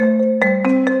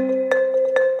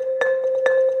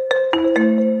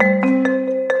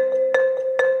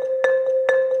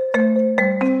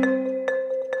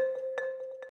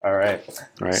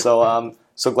Right.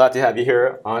 So glad to have you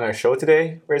here on our show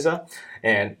today, Reza.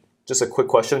 And just a quick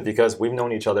question because we've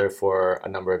known each other for a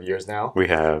number of years now. We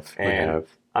have. And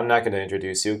I'm not going to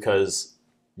introduce you because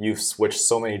you've switched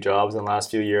so many jobs in the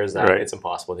last few years that it's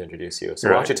impossible to introduce you. So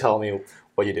why don't you tell me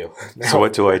what you do? So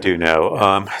what do I do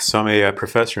now? So I'm a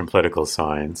professor in political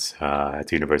science at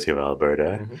the University of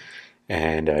Alberta,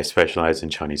 and I specialize in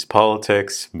Chinese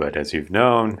politics. But as you've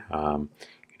known,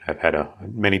 I've had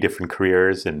many different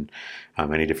careers and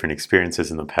many different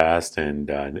experiences in the past, and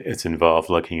it's involved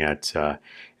looking at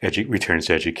returns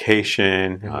to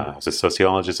education. I was a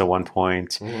sociologist at one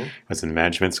point. I was in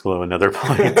management school at another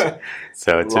point.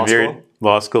 So it's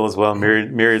law school as well,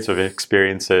 myriads of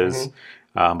experiences.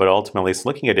 But ultimately, it's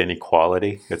looking at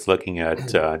inequality. It's looking at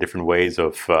different ways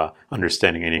of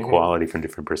understanding inequality from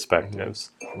different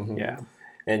perspectives. Yeah.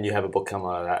 And you have a book coming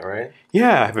out of that, right?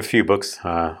 Yeah, I have a few books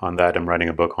on that. I'm writing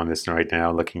a book on this right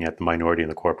now, looking at the minority in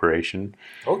the corporation.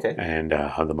 Okay. And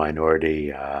how the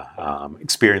minority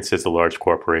experiences the large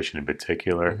corporation in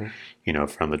particular,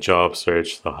 from the job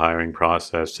search, the hiring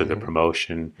process, to the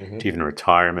promotion, to even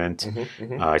retirement.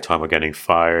 I talk about getting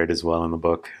fired as well in the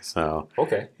book. So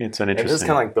it's an interesting... And this is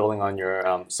kind of like building on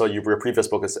your... so your previous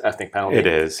book is Ethnic Penalty. It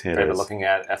is. We're looking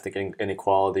at ethnic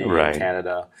inequality in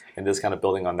Canada, and this is kind of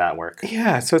building on that work.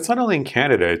 Yeah, so it's not only in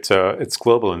Canada, it's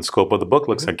global in scope. Well, the book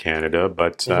looks at Canada,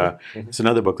 but it's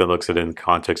another book that looks at it in the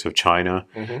context of China.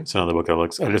 It's another book that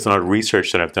looks... There's another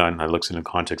research that I've done that looks in the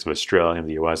context of Australia and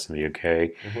the US and the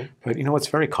UK. But what's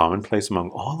very commonplace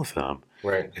among all of them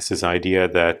is this idea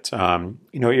that,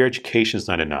 your education is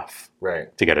not enough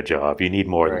to get a job. You need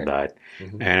more than that.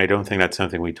 And I don't think that's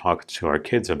something we talk to our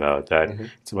kids about, that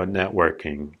it's about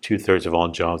networking. 2/3 of all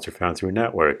jobs are found through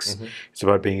networks. It's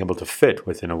about being able to fit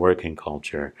within a working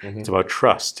culture. It's about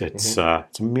trust. It's a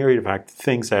myriad of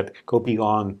things that go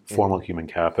beyond formal human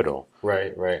capital.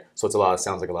 Right. So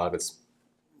sounds like a lot of it's,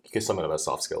 you could sum it up as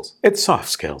soft skills. It's soft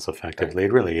skills, effectively.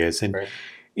 It really is. And,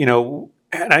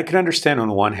 and I can understand on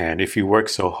the one hand, if you work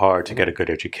so hard to get a good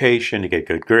education, to get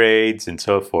good grades and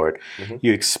so forth,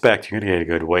 you expect you're going to get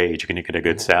a good wage, you're going to get a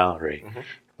good salary.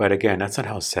 But again, that's not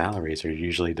how salaries are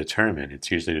usually determined.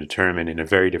 It's usually determined in a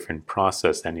very different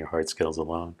process than your hard skills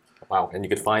alone. Wow, and you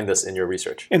could find this in your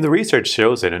research. And the research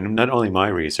shows it, and not only my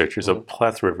research, there's a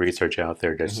plethora of research out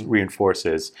there that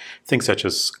reinforces things such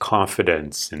as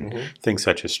confidence and things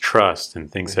such as trust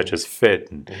and things such as fit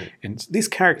and these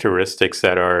characteristics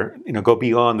that are, go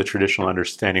beyond the traditional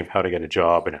understanding of how to get a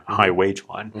job and a high wage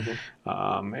one.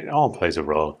 It all plays a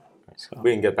role. So.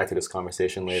 We can get back to this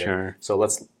conversation later. Sure.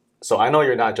 So I know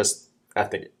you're not just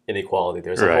ethnic inequality.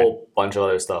 There's a whole bunch of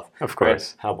other stuff. Of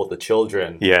course. How about the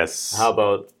children? Yes. How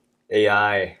about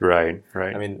AI? Right.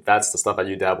 I mean, that's the stuff that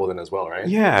you dabbled in as well, right?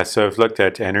 Yeah, so I've looked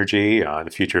at energy, the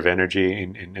future of energy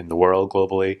in the world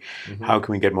globally. How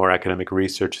can we get more academic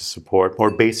research to support,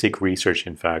 more basic research,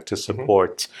 in fact, to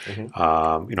support,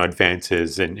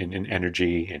 advances in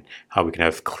energy and how we can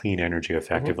have clean energy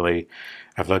effectively.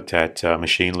 I've looked at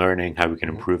machine learning, how we can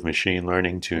improve machine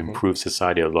learning to improve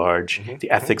society at large, the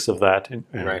ethics of that. And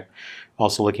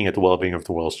also looking at the well-being of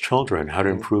the world's children, how to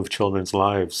improve children's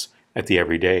lives at the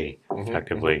everyday,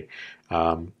 effectively.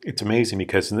 It's amazing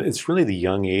because it's really the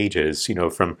young ages,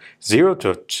 from 0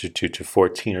 to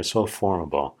 14 are so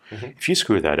formable. If you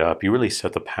screw that up, you really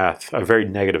set the path, a very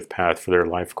negative path for their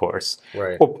life course.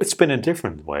 Right. Or it's been a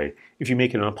different way. If you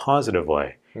make it in a positive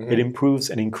way, it improves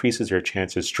and increases your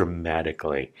chances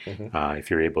dramatically if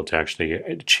you're able to actually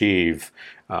achieve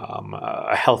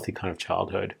a healthy kind of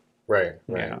childhood. Right.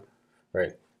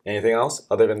 Anything else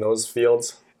other than those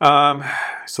fields?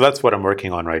 So that's what I'm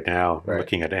working on right now. I'm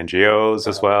looking at NGOs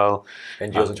as well.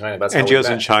 NGOs in China. That's NGOs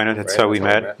in China. That's how we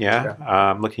met.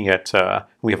 Yeah. Looking at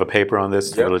we have a paper on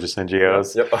this, religious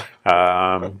NGOs,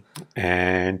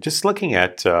 and just looking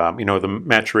at the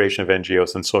maturation of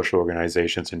NGOs and social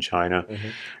organizations in China.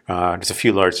 There's a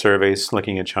few large surveys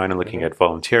looking at China, looking at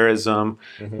volunteerism,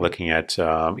 looking at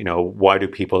why do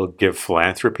people give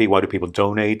philanthropy, why do people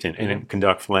donate and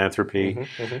conduct philanthropy,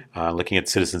 looking at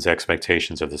citizens'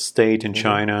 expectations of the state in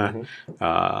China.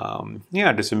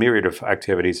 There's a myriad of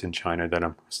activities in China that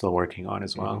I'm still working on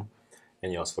as well.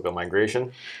 And you also look at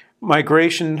migration?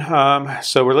 Migration,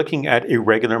 so we're looking at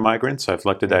irregular migrants. I've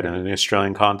looked at that in an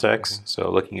Australian context.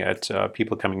 So looking at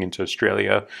people coming into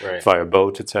Australia via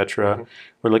boat, etc.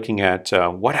 We're looking at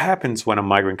what happens when a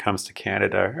migrant comes to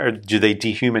Canada, or do they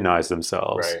dehumanize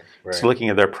themselves? So looking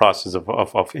at their process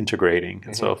of integrating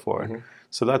and so forth.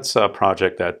 So that's a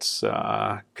project that's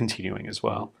continuing as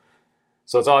well.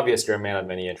 So it's obvious you're a man of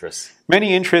many interests.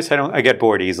 Many interests. I get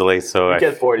bored easily. So you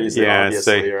get bored easily,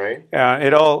 obviously, right?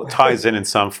 It all ties in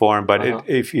some form. But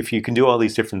if you can do all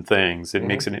these different things, it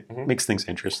makes things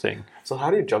interesting. So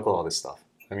how do you juggle all this stuff?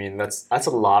 I mean, that's a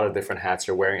lot of different hats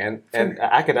you're wearing. And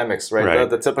academics, right?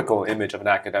 The typical image of an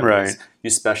academic is you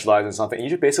specialize in something. You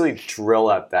should basically drill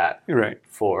at that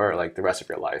for like the rest of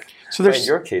your life. So in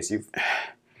your case,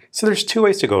 So there's two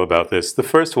ways to go about this. The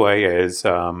first way is,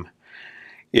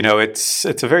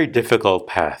 it's a very difficult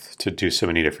path to do so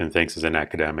many different things as an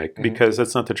academic because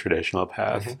that's not the traditional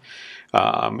path.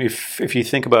 If you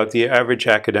think about the average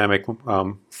academic,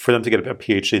 for them to get a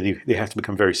PhD, they have to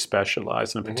become very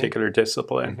specialized in a particular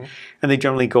discipline, and they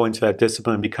generally go into that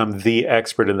discipline and become the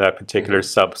expert in that particular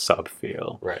sub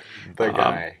field. Right,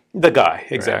 the guy,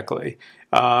 exactly.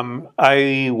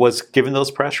 I was given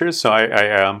those pressures, so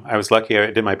I was lucky.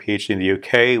 I did my PhD in the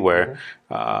UK, where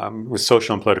it was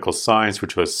social and political science,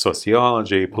 which was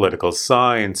sociology, political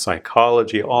science,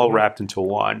 psychology, all wrapped into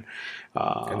one.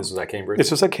 And this was at Cambridge?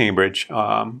 This was at Cambridge.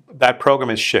 That program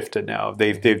has shifted now.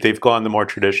 They've gone the more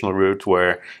traditional route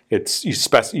where it's you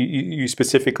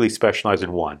specifically specialize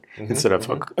in one instead of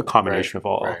a combination of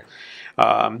all.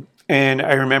 And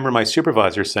I remember my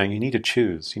supervisor saying, you need to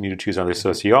choose. You need to choose either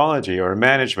sociology or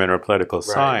management or political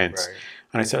science.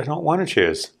 And I said, I don't want to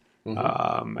choose.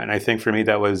 And I think for me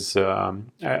that was,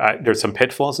 there's some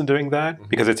pitfalls in doing that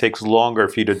because it takes longer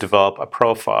for you to develop a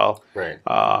profile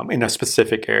in a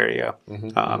specific area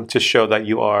to show that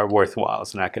you are worthwhile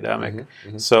as an academic.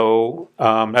 So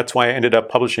that's why I ended up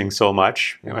publishing so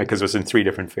much because it was in 3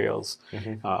 different fields.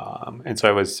 And so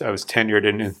I was tenured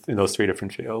in those 3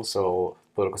 different fields. So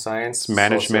political science,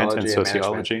 management, and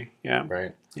sociology.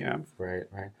 Right.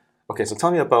 Okay, so tell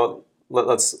me about,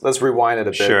 let's rewind it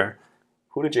a bit. Sure.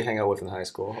 Who did you hang out with in high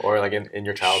school or like in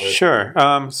your childhood? Sure.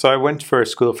 So I went for a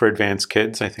school for advanced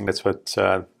kids. I think that's what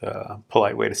the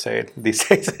polite way to say it these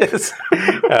days is.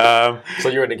 So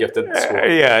you were in a gifted school?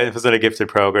 Yeah, it was in a gifted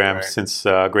program since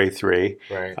grade 3.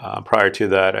 Prior to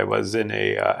that, I was in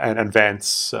an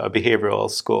advanced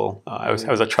behavioral school. I was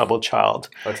a troubled child.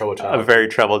 A troubled child? A very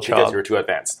troubled child. Because you were too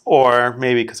advanced? Or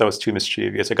maybe because I was too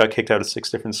mischievous. I got kicked out of 6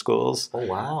 different schools. Oh,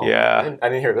 wow. Yeah. I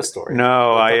didn't hear this story.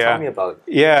 No. Tell me about it.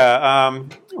 Yeah.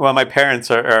 Well, my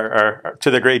parents are to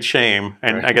their great shame,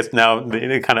 and I guess now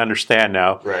they kind of understand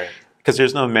now, because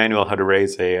there's no manual how to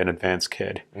raise an advanced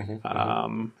kid,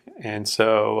 and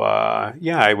so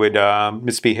I would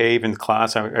misbehave in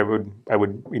class. I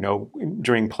would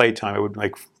during playtime I would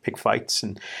like pick fights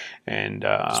and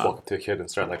just walk up to a kid and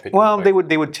start like picking. Well, they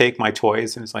would take my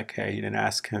toys, and it's like, hey, you didn't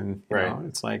ask, and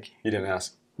it's like you didn't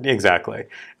ask. Exactly.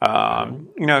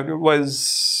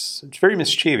 It's very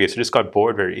mischievous. I just got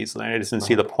bored very easily. I just didn't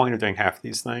see the point of doing half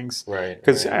these things.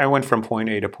 Because I went from point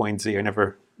A to point Z.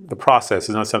 The process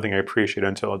is not something I appreciate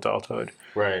until adulthood.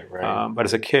 But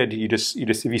as a kid, you just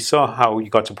if you saw how you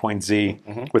got to point Z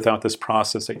without this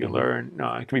process that you learn,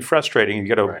 it can be frustrating. You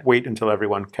got to wait until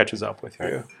everyone catches up with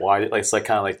you. Why? It's like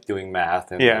kind of like doing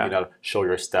math and you got to show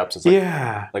your steps. It's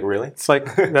like, like really? It's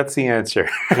like that's the answer.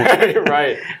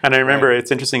 And I remember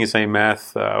it's interesting you say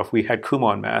math. We had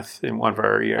Kumon math in one of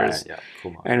our years,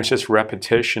 and it's just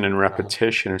repetition and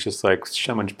repetition. It's just like,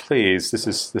 someone, please, this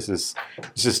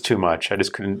is too much. I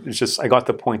just couldn't. It's just I got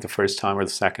the point the first time or the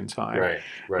second time.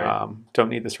 Don't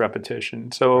need this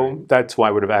repetition. So that's why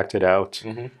I would have acted out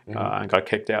and got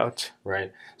kicked out.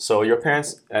 So your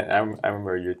parents, I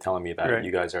remember you telling me that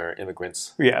you guys are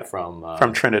immigrants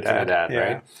from Trinidad,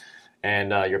 right?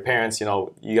 And your parents,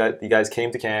 you guys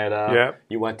came to Canada.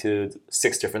 You went to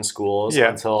 6 different schools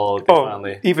until they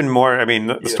finally. Even more. I mean,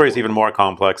 the story is even more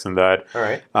complex than that.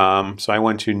 So I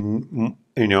went to.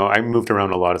 I moved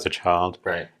around a lot as a child,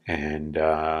 and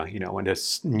went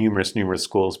to numerous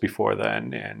schools before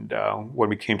then. And when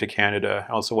we came to Canada,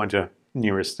 I also went to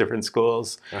numerous different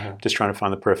schools, just trying to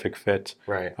find the perfect fit.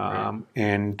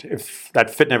 And if that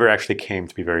fit never actually came,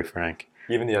 to be very frank.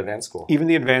 Even the advanced school. Even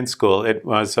the advanced school, it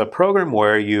was a program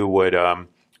where you would. In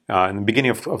the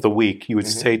beginning of the week, you would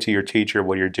say to your teacher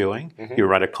what you're doing. You would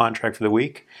write a contract for the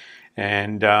week,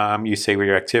 and you say what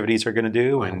your activities are going to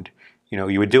do, and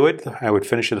you would do it. I would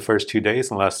finish it the first 2 days,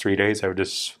 and the last 3 days I would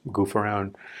just goof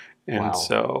around. And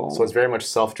so it's very much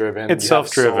self-driven. It's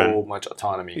self-driven. So much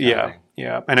autonomy.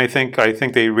 And I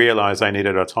think they realized I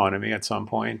needed autonomy at some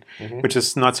point, which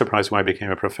is not surprising why I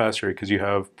became a professor, because you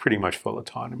have pretty much full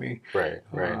autonomy.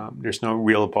 There's no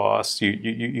real boss.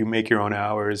 You make your own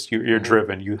hours. You're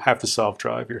driven. You have to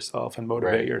self-drive yourself and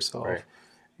motivate yourself.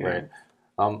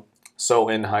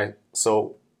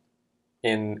 So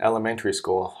in elementary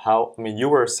school,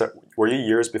 were you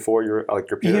years before your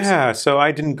peers? Yeah, so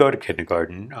I didn't go to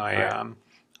kindergarten.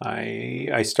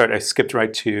 I skipped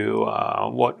right to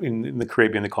what in the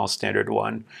Caribbean they call Standard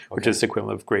 1, which is the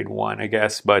equivalent of grade 1, I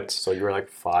guess. But so you were like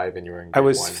 5 and you were in grade 1? I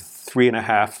was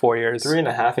 3.5, 4 years.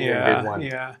 3.5 and you were in grade 1.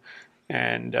 Yeah.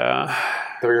 And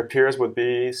your peers would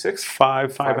be 6?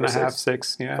 5 and a half,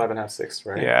 6. Yeah. 5.5, 6,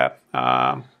 right?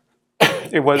 Yeah.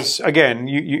 It was, again,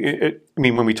 I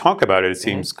mean, when we talk about it, it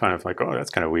seems kind of like, oh, that's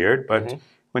kind of weird. But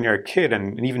when you're a kid,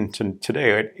 and even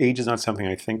today, age is not something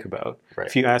I think about. Right.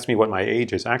 If you ask me what my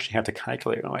age is, I actually have to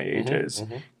calculate what my age is.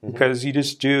 Because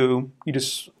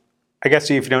I guess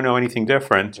if you don't know anything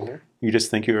different, you just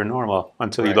think you're normal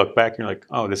until you look back and you're like,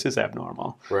 oh, this is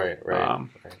abnormal. Right.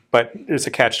 But there's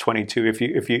a catch-22.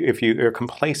 If you're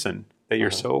complacent, that you're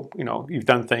so, you've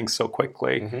done things so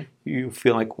quickly, you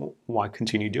feel like, why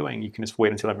continue doing? You can just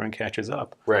wait until everyone catches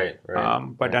up. Right.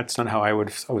 But that's not how I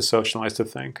was socialized to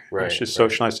think. Right. I was just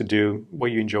socialized to do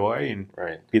what you enjoy and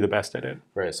be the best at it.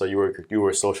 Right. So you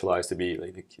were socialized to be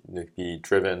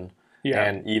driven,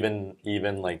 and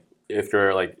even like if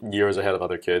you're like years ahead of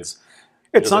other kids.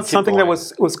 It's not something that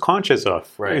was conscious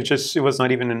of. Right. It was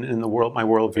not even in the world, my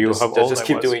worldview of all just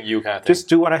keep doing you kind of thing. Just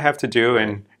do what I have to do.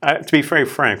 Right. And to be very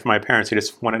frank, for my parents, they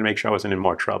just wanted to make sure I wasn't in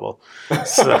more trouble.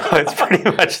 So it's pretty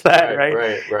much that,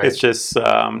 right? It's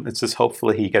just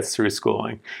hopefully he gets through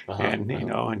schooling and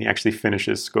he actually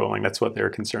finishes schooling. That's what they're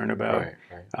concerned about.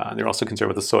 Right. They're also concerned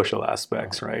with the social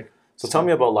aspects, right? So tell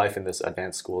me about life in this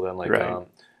advanced school then, like.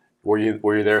 Were you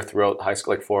there throughout high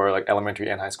school, like for like elementary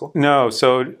and high school? No,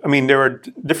 so I mean there were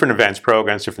different advanced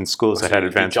programs, different schools that had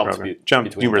advanced programs.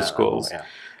 Jumped numerous schools.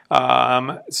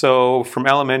 So from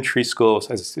elementary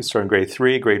schools, I started in grade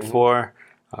 3, grade 4.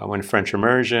 Went French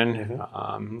immersion,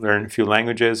 learned a few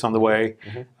languages on the way.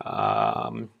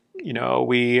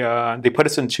 They put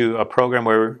us into a program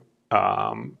where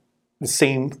the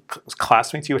same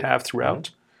classmates you would have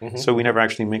throughout. So we never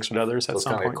actually mixed with others at some point. It's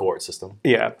kind of like a cohort system.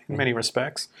 Yeah, in many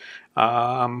respects.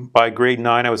 By grade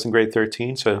 9, I was in grade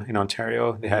 13. So in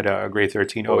Ontario, they had a grade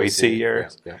 13 OAC year.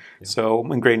 Yeah. So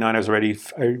in grade 9, I was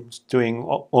doing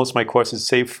most of my courses,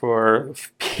 save for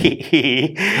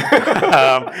PE,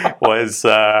 was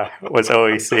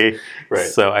OAC. Right.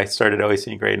 So I started OAC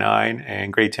in grade 9,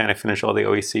 and grade 10, I finished all the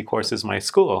OAC courses in my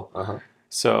school.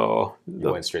 So you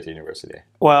went straight to university.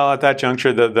 Well, at that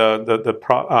juncture,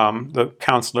 the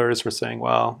counselors were saying,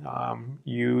 "Well,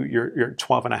 you're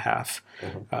 12 and a half.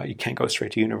 You can't go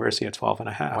straight to university at 12 and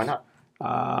a half." Why not?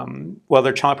 Well,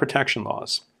 they're child protection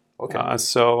laws. Okay.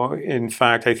 So, in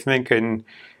fact, I think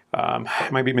I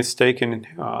might be mistaken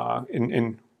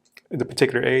in the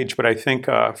particular age, but I think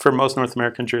for most North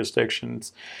American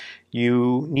jurisdictions,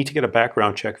 you need to get a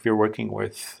background check if you're working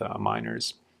with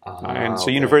minors. And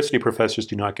so university professors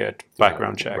do not get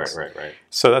background checks. Right.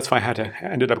 So that's why I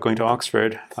ended up going to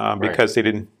Oxford because they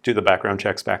didn't do the background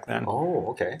checks back then. Oh,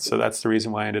 okay. So that's the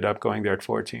reason why I ended up going there at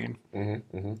 14.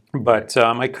 But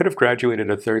I could have graduated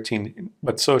at 13,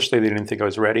 but socially they didn't think I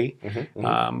was ready.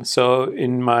 So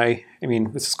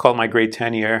this is called my grade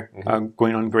 10 year,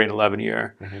 going on grade 11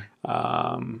 year.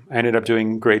 I ended up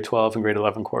doing grade 12 and grade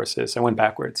 11 courses. I went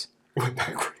backwards.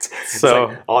 So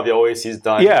like all the OAC's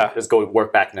done. Yeah, just go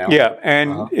work back now. Yeah,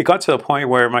 and it got to the point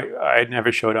where I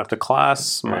never showed up to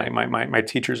class. My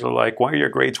teachers were like, "Why are your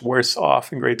grades worse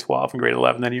off in grade 12 and grade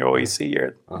 11 than your OAC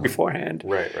year beforehand?"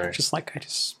 Right. Just like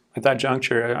at that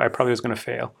juncture, I probably was going to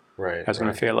fail. Right. I was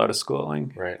going to fail out of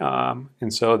schooling. Right.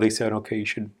 And so they said, "Okay, you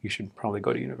should probably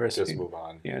go to university. Just move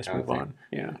on." Yeah, just move on.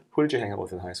 Yeah. Who did you hang out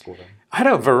with in high school then?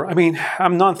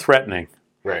 I'm non-threatening.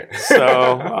 Right. So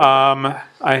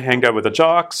I hanged out with the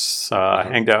jocks,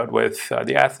 hanged out with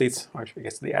the athletes, or I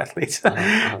guess the athletes,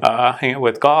 hang out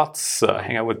with goths,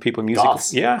 hang out with people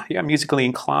musically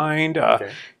inclined,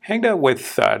 hanged out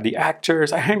with the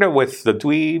actors, I hanged out with the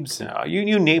dweebs,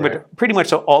 you name it, pretty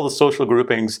much all the social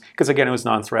groupings, because again, it was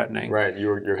non-threatening. Right,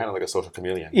 you're kind of like a social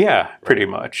chameleon. Yeah, pretty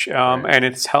much. And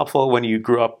it's helpful when you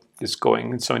grew up just going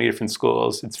in so many different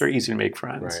schools. It's very easy to make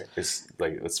friends. Right. It's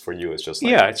like, it's for you. It's just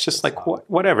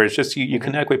whatever. It's just you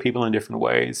connect with people in different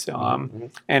ways.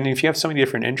 And if you have so many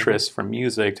different interests, from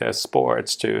music to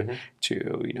sports to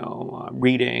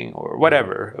reading or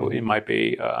whatever it might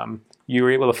be, you were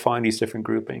able to find these different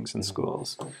groupings in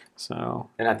schools. So.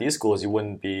 And at these schools, you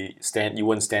wouldn't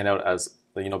stand out as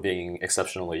being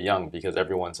exceptionally young because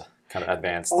everyone's kind of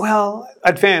advanced. Well,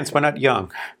 advanced, but not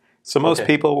young. So most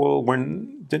people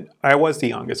I was the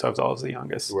youngest. I was always the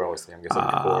youngest. You were always the youngest.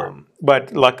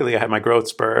 But luckily, I had my growth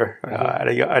spur at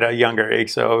a younger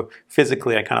age. So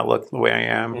physically, I kind of looked the way I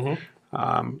am.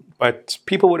 But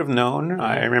people would have known.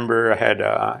 I remember I had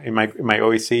in my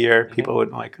OEC year, people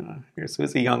would like, here's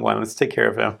a young one, let's take care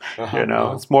of him.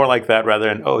 It's more like that rather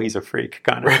than he's a freak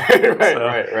kind of.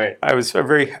 Right. I was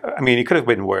it could have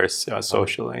been worse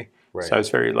socially. Right. So I was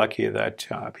very lucky that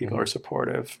people are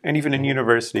supportive, and even in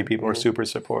university, people were super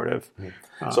supportive.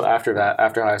 So after that,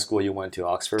 after high school, you went to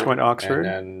Oxford. Went to Oxford. And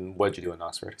then what did you do in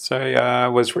Oxford? So I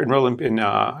was enrolled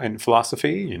in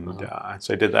philosophy, and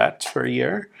so I did that for a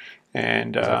year.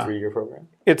 And is that a 3-year program?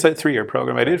 It's a 3-year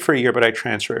program. I did it for a year, but I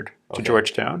transferred to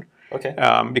Georgetown. Okay.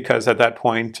 Because at that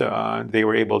point they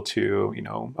were able to,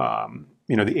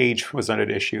 the age was not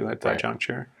an issue at that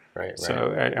juncture. Right.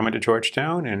 So I went to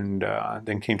Georgetown and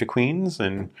then came to Queens,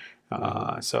 and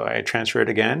so I transferred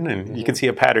again. And you can see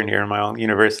a pattern here in my own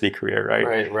university career,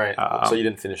 right? Right. So you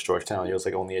didn't finish Georgetown. It was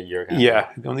like only a year. Yeah,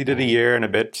 I only did a year and a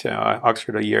bit.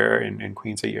 Oxford a year and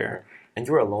Queens a year. And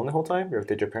you were alone the whole time? Or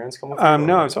did your parents come with you?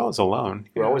 No, I was always alone.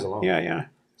 You were always alone? Yeah.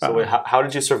 So wait, how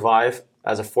did you survive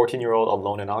as a 14-year-old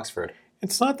alone in Oxford?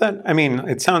 It's not that,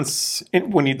 it sounds,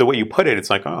 the way you put it, it's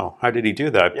like, oh, how did he do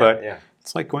that? But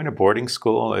it's like going to boarding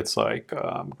school. It's like...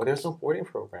 but there's no boarding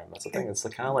program. That's the thing. It's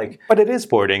kind of like... But it is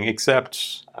boarding,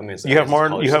 except you have more,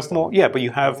 but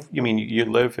you have, you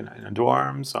live in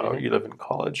dorms, or you live in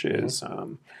colleges.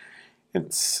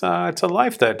 It's a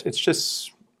life that, it's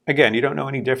just... Again, you don't know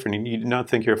any different. You do not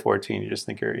think you're 14. You just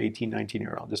think you're 18,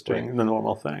 19-year-old, just doing the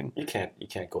normal thing. You can't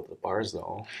go to the bars,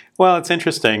 though. Well, it's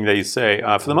interesting that you say.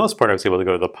 For the most part, I was able to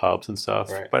go to the pubs and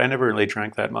stuff, but I never really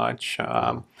drank that much.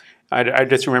 I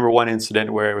just remember one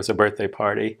incident where it was a birthday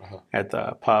party at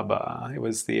the pub. It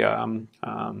was the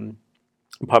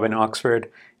pub in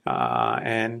Oxford. It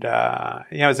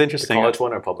was interesting. The college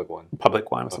one or public one? Public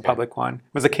one. It was a public one.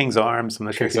 It was the King's Arms. I'm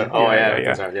not sure. King's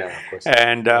Arms. Of course.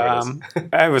 And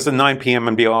it was at 9 p.m.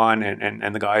 and beyond,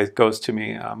 and the guy goes to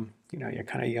me, you're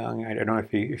kind of young. I don't know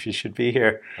if you should be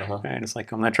here. And it's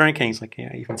like, I'm not drinking. He's like,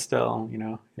 yeah, even still,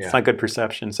 it's not good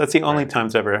perception. So that's the only time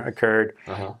it's ever occurred.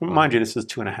 Mind you, this is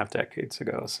 2.5 decades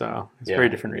ago, so it's a very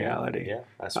different reality. Yeah,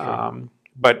 that's true.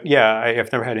 But yeah,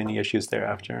 I've never had any issues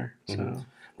thereafter. So.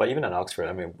 But even at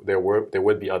Oxford, there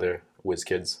would be other whiz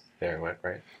kids there,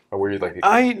 right? Or were you like?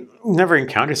 I never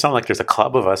encountered. It's not like there's a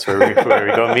club of us where we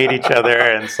go meet each other,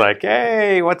 and it's like,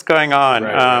 hey, what's going on?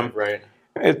 Right.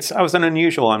 I was an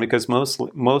unusual one because most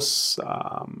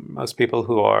people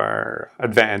who are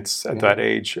advanced at that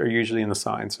age are usually in the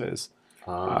sciences.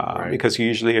 Because you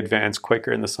usually advance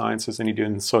quicker in the sciences than you do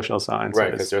in the social sciences.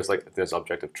 Right, because there's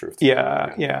objective truth.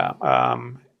 Yeah.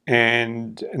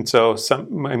 And so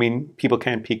people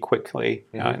can peak quickly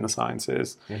in the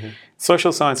sciences.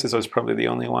 Social sciences was probably the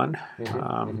only one,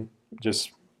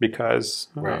 just because.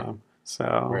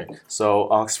 So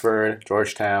Oxford,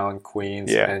 Georgetown,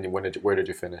 Queens, and where did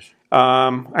you finish?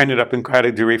 I ended up had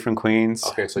a degree from Queens.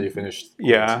 Okay, so you finished.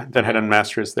 Queens. Yeah, then had a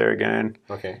master's there again.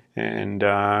 Okay, and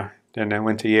then I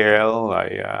went to Yale.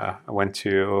 I went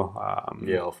to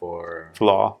Yale for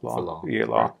law. Yale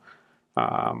law.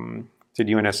 Did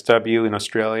UNSW in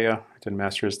Australia. I did a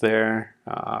master's there.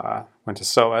 Went to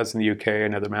SOAS in the UK,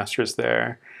 another master's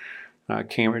there.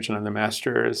 Cambridge, another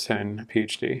master's, and a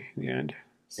PhD in the end.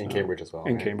 So, in Cambridge as well.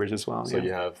 Cambridge as well. So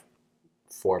you have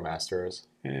 4 masters.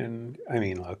 And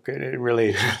look, it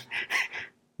really,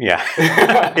 yeah.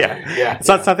 It's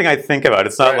not something I think about.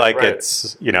 It's not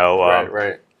it's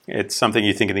it's something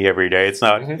you think in the everyday. It's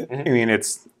not.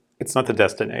 It's not the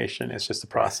destination. It's just a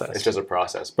process. It's just a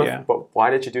process. But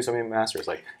why did you do so many masters?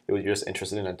 Like, you were just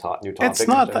interested in new topics? It's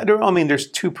not that. There's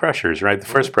 2 pressures, right? The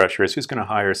first pressure is who's going to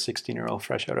hire a 16-year-old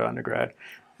fresh out of undergrad.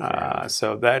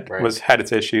 So that had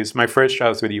its issues. My first job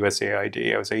was with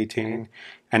USAID. I was 18,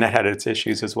 and that had its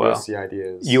issues as well.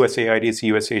 USAID is the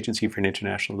U.S. Agency for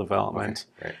International Development,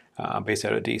 based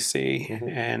out of D.C.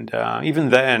 And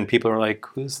even then, people were like,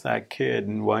 "Who's that kid,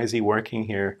 and why is he working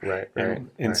here?"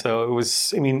 And so it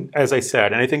was. As I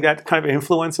said, and I think that kind of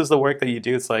influences the work that you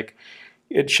do. It's like,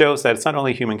 it shows that it's not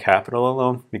only human capital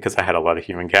alone, because I had a lot of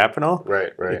human capital.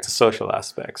 It's the social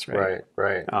aspects, right.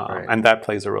 And that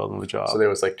plays a role in the job. So there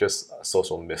was just a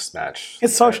social mismatch.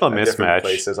 It's social mismatch. Different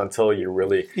places until you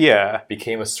really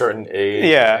became a certain age.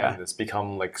 And it's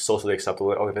become socially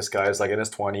acceptable. Oh, this guy's in his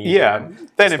 20s.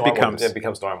 Then it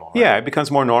becomes normal. Right? Yeah, it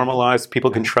becomes more normalized.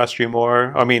 People can trust you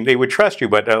more. They would trust you,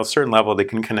 but at a certain level, they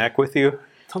can connect with you.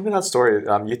 Tell me that story.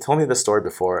 You told me this story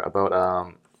before about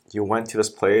you went to this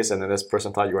place and then this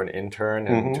person thought you were an intern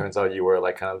and it turns out you were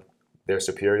kind of their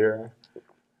superior,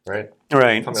 right?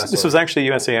 Right. This was actually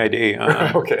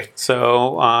USAID. Okay.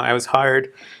 So I was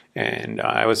hired and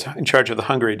I was in charge of the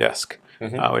Hungary desk.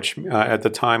 which at the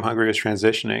time Hungary was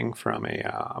transitioning from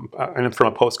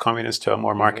a post-communist to a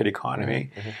more market economy.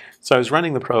 So I was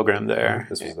running the program there.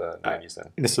 This was the 90s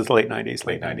then? This was the late 90s,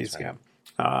 right.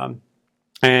 Yeah.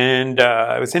 And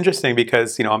it was interesting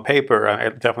because, on paper, I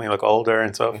definitely look older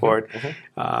and so forth.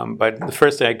 But the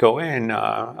first day I go in,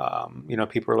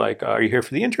 people are like, are you here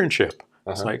for the internship?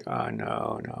 It's like,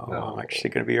 no, I'm actually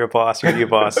going to be your boss. You're your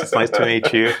boss. It's nice to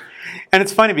meet you. And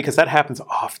it's funny because that happens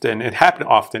often. It happened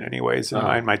often anyways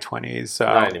in my 20s.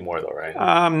 Not anymore though, right?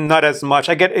 Not as much.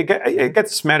 It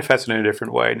gets manifested in a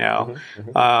different way now.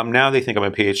 Now they think I'm a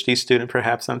PhD student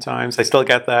perhaps sometimes. I still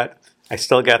get that.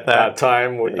 That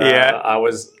time,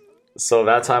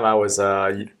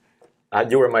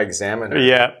 you were my examiner.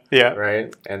 Yeah.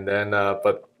 Right? And then,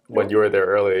 but when you were there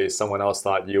early, someone else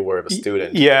thought you were a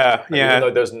student. Yeah. Even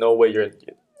though there's no way you're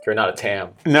not a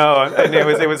TAM. No, and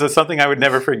it was something I would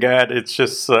never forget. It's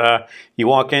just you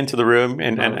walk into the room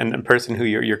and the person who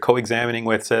you're co-examining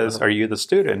with says, "Are you the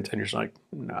student?" And you're just like,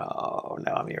 "No,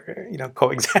 I'm your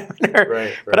co-examiner."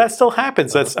 Right. But that still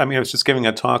happens. I was just giving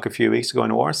a talk a few weeks ago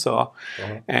in Warsaw,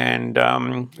 and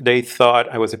they thought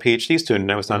I was a PhD student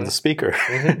and I was not the speaker.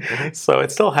 So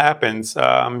it still happens.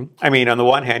 On the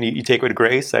one hand, you take it with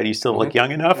grace that you still look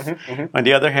young enough. On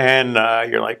the other hand,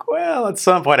 you're like, well, at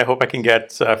some point, I hope I can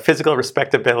get physical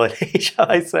respectability, shall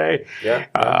I say. Yeah.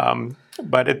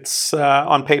 But it's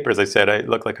on paper, as I said, I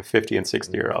look like a 50 and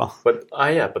 60-year-old.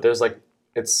 But there's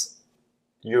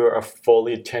you're a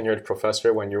fully tenured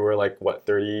professor when you were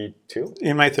 32?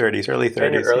 In my 30s, early 30s.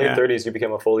 In your early 30s, you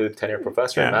became a fully tenured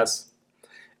professor, and that's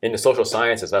in the social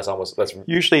sciences. That's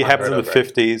usually happens in the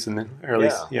 50s and the early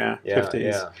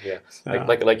 50s. Yeah.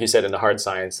 Like you said, in the hard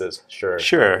sciences, sure.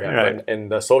 Right. But in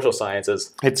the social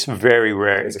sciences, it's very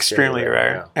rare. It's extremely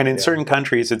rare. Yeah. And in certain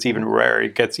countries, it's even rarer.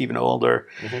 It gets even older.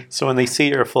 So when they see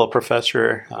you're a full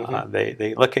professor,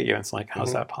 they look at you and it's like,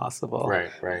 how's that possible? Right.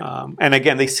 And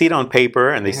again, they see it on paper,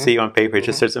 and they see on paper. It's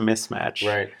just there's a mismatch.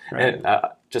 Right. And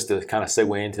just to kind of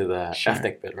segue into the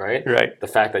ethnic bit, right? Right. The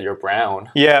fact that you're brown.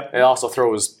 Yeah. It also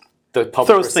throws the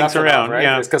public things around, right?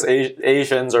 Yeah. It's because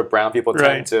Asians or brown people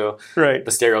tend to. Right.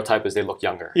 The stereotype is they look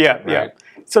younger. Yeah. Right? Yeah.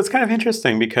 So it's kind of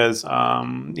interesting because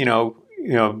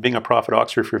being a prof at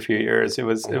Oxford for a few years, it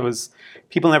was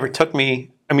people never took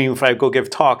me. If I go give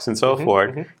talks and so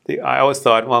forth, I always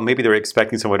thought, well, maybe they were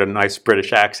expecting someone with a nice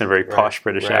British accent, very posh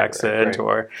British accent,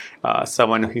 or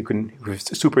someone who's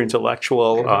super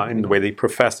intellectual in the way they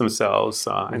profess themselves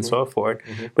and so forth.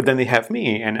 But then they have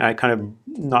me, and I kind of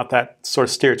not that sort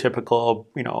of stereotypical,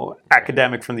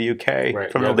 academic from the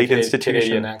UK, from an elite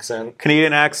institution.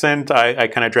 Canadian accent. I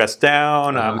kind of dress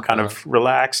down. I'm kind of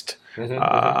relaxed,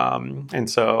 and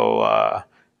so.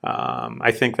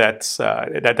 I think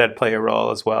that play a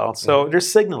role as well. So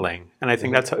there's signaling, and I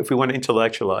think that's if we want to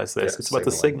intellectualize this, it's about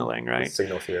the signaling, right?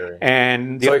 Signal theory.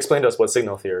 And so explain to us what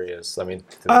signal theory is. In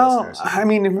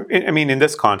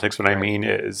this context, what I mean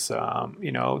is,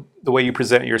 the way you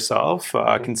present yourself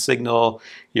can signal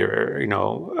your,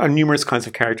 numerous kinds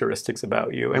of characteristics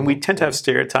about you, and we tend to have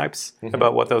stereotypes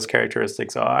about what those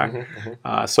characteristics are.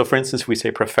 So, for instance, if we say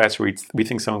professor, we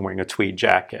think someone wearing a tweed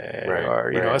jacket,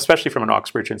 or especially from an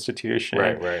Oxford institution,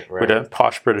 with a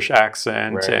posh British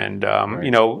accent, and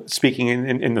speaking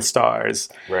in the stars.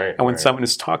 And when someone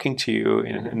is talking to you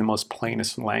in the most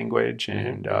plainest language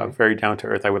and very down to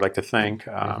earth, I would like to think,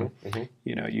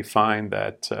 you find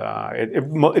that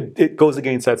it goes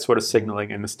against that sort of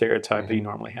signaling and the stereotype that you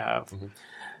normally have.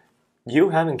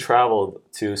 You having traveled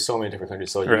to so many different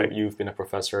countries, so you've been a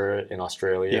professor in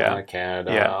Australia,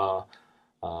 Canada,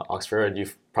 Oxford.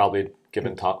 You've probably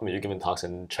given talks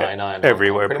in China and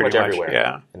everywhere, pretty much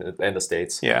everywhere, in the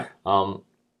States. Yeah. Are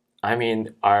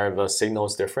the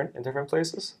signals different in different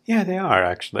places? Yeah, they are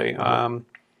actually.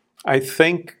 I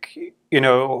think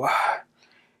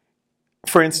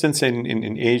for instance,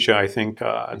 in Asia, I think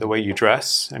the way you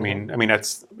dress.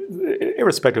 That's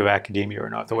irrespective of academia or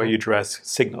not. The way you dress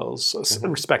signals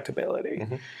respectability.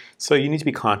 So you need to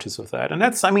be conscious of that, and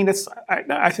I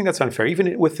think that's unfair,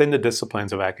 even within the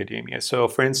disciplines of academia. So,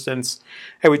 for instance,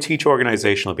 I would teach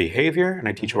organizational behavior, and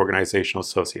I teach organizational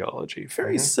sociology.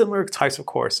 Very similar types of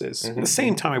courses. At the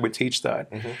same time, I would teach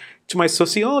that to my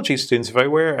sociology students. If I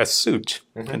wear a suit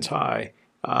and tie,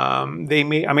 they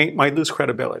might lose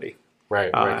credibility. Right,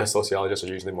 because sociologists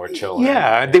are usually more chill.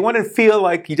 Yeah, they want to feel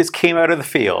like you just came out of the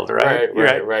field, right?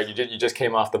 Right. You just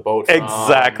came off the boat from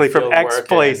from X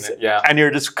place, and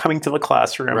you're just coming to the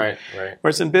classroom. Right.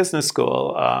 Whereas in business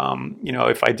school,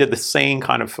 if I did the same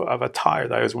kind of attire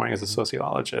that I was wearing as a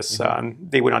sociologist,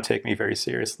 they would not take me very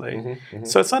seriously.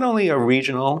 So it's not only a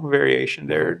regional variation,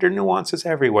 there are nuances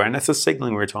everywhere, and that's the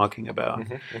signaling we're talking about.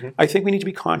 I think we need to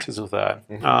be conscious of that.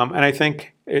 And I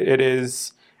think it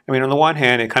is... I mean, on the one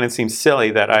hand, it kind of seems silly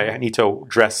that I need to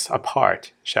dress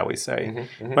apart, shall we say.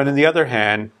 But on the other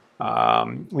hand,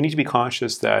 we need to be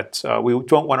conscious that we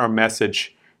don't want our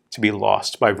message to be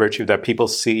lost by virtue that people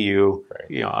see you,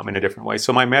 in a different way.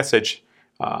 So my message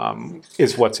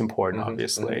is what's important,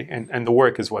 obviously, and the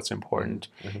work is what's important,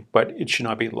 but it should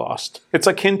not be lost. It's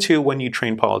akin to when you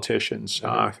train politicians.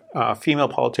 Female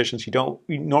politicians, you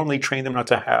normally train them not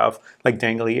to have like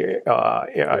dangly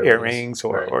earrings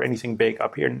or anything big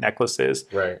up here, necklaces,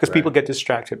 because people get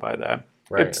distracted by that.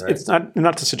 It's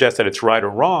not to suggest that it's right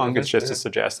or wrong. It's just to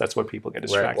suggest that's what people get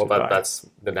distracted by. That's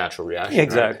the natural reaction.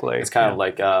 Exactly. It's kind of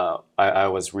like I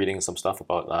was reading some stuff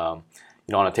about.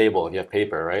 On a table, if you have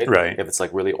paper, right? If it's like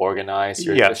really organized,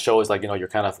 it shows like you're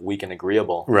kind of weak and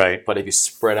agreeable. But if you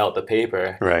spread out the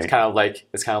paper, it's kind of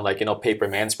like paper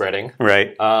man spreading.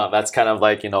 That's kind of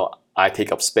like I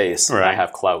take up space. I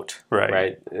have clout.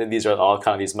 Right. These are all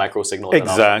kind of these micro signals.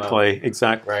 Exactly.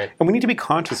 Right. And we need to be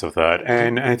conscious of that.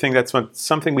 And I think that's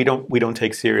something we don't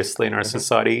take seriously in our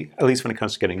society, at least when it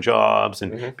comes to getting jobs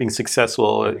and being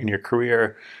successful in your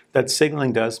career. That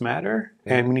signaling does matter,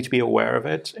 and we need to be aware of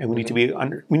it, and we need to we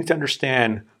need to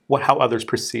understand how others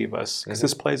perceive us, because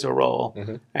this plays a role,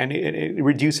 and it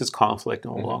reduces conflict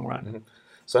in the long run.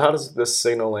 So how does this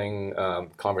signaling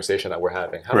conversation that we're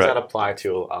having, how does that apply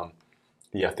to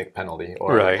the ethnic penalty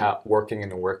or working in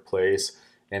the workplace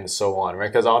and so on,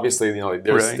 right? Because obviously,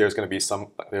 there's going to be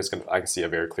I can see a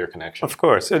very clear connection. Of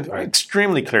course, an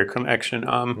extremely clear connection.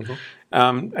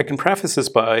 I can preface this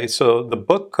by, the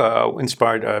book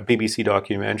inspired a BBC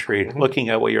documentary looking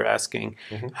at what you're asking.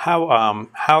 And the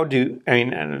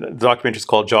documentary is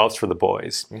called Jobs for the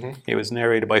Boys. It was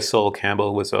narrated by Sol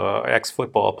Campbell, who was an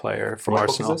ex-football player from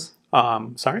Arsenal. Book is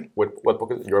this? Sorry? What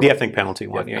book is it? The Ethnic Penalty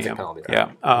one.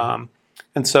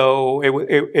 And so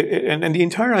and the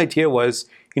entire idea was,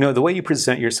 the way you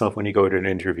present yourself when you go to an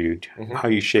interview, how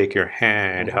you shake your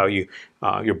hand, how you,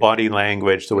 your body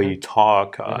language, the way you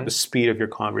talk, the speed of your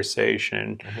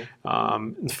conversation.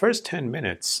 In the first 10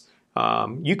 minutes,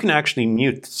 you can actually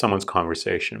mute someone's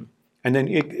conversation and then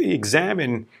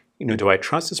examine, do I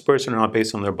trust this person or not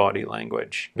based on their body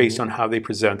language, based on how they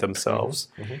present themselves.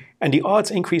 And the odds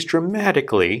increase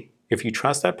dramatically if you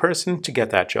trust that person to get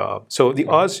that job. So the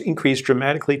odds increase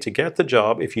dramatically to get the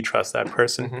job if you trust that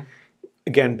person.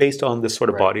 Again, based on this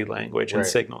sort of body language and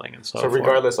signaling and so forth. So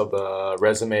regardless of the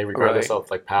resume, regardless of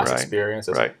like past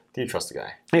experiences, do you trust the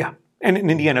guy? Yeah. And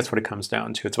in the end, that's what it comes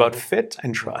down to. It's about fit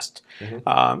and trust.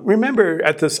 Remember,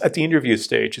 at the interview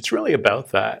stage, it's really about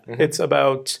that. It's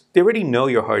about, they already know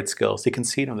your hard skills. They can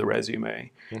see it on the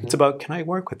resume. It's about, can I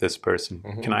work with this person?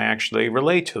 Can I actually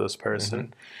relate to this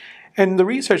person? And the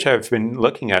research I've been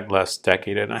looking at the last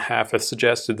decade and a half has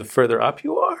suggested the further up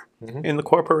you are in the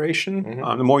corporation,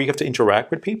 the more you have to interact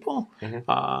with people,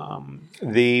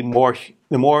 the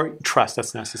more trust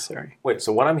that's necessary. Wait,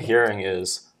 so what I'm hearing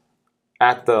is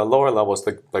at the lower levels,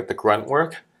 like the grunt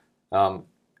work, and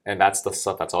that's the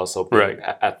stuff that's also being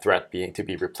at threat to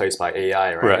be replaced by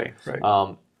AI, right?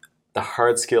 The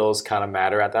hard skills kind of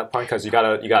matter at that point because you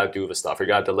gotta do the stuff, you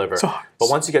gotta deliver. But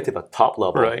once you get to the top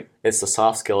level, it's the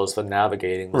soft skills for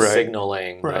navigating, the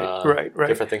signaling,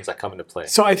 different things that come into play.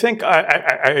 So I think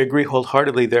I agree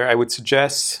wholeheartedly there. I would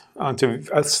suggest to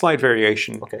a slight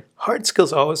variation. Hard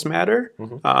skills always matter,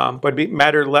 but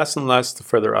matter less and less the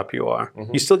further up you are.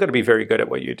 You still got to be very good at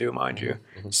what you do, mind you.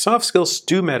 Soft skills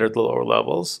do matter at the lower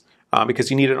levels.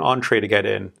 Because you need an entree to get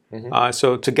in.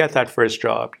 So to get that first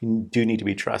job, you do need to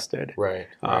be trusted.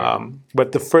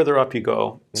 But the further up you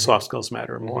go, soft skills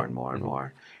matter more and more and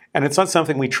more. And it's not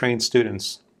something we train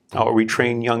students or we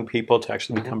train young people to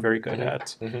actually become very good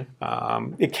at.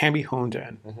 It can be honed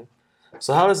in.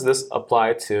 So how does this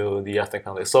apply to the ethnic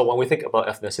penalty? So when we think about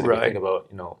ethnicity, we think about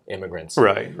immigrants,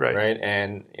 right?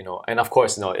 And and of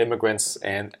course, immigrants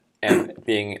and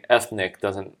being ethnic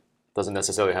doesn't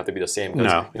necessarily have to be the same.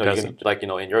 No, it doesn't.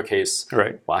 In your case,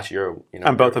 well, actually, you're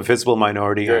I'm both a visible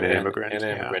minority and an immigrant.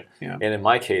 And in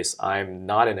my case, I'm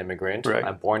not an immigrant.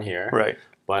 I'm born here.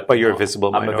 But you're a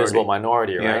visible minority. I'm a visible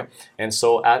minority, right? And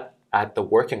so at the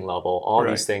working level, all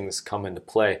these things come into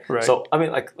play. So I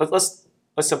mean, let's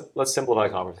simplify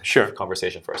the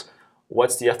conversation first.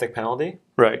 what's the ethnic penalty?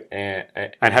 Right. And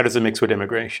how does it mix with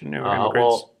immigration or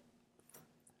immigrants?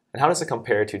 And how does it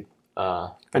compare to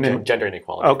gender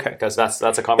inequality? Okay. Because that's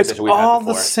a conversation we've had before. It's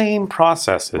all the same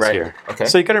processes here. Okay.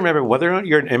 So you got to remember, whether or not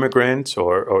you're an immigrant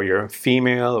or you're a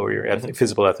female or you're a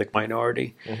visible ethnic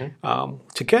minority,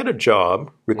 to get a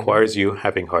job requires you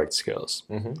having hard skills.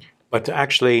 But to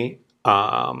actually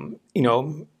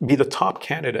be the top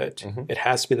candidate, it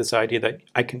has to be this idea that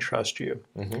I can trust you.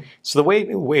 So the way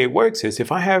it works is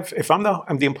if I'm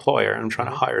the employer and I'm trying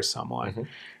to hire someone,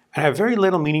 I have very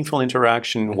little meaningful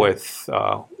interaction with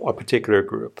a particular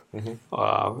group,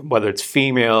 whether it's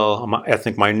female,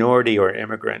 ethnic minority, or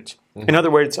immigrant. In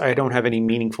other words, I don't have any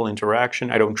meaningful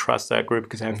interaction. I don't trust that group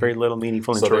because I have very little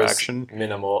meaningful interaction. There's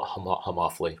minimal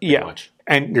homophily. Much.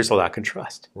 And there's a lack of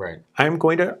trust. Right. I'm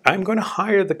going to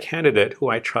hire the candidate who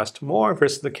I trust more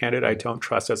versus the candidate I don't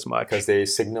trust as much. Because they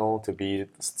signal to be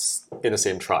in the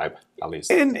same tribe, at least.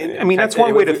 And I mean, that's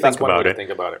one way to think about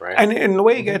it. Right? And the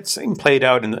way it gets played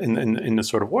out in the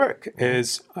sort of work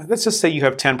is, let's just say you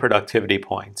have 10 productivity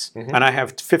points, and I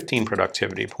have 15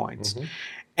 productivity points.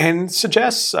 And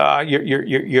suggests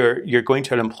you're going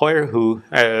to an employer who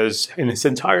has, in his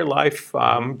entire life,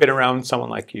 been around someone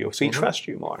like you, so he trusts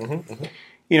you more.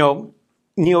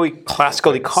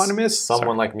 Neoclassical economists.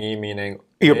 Someone like me, meaning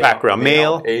your background,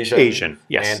 male, Asian,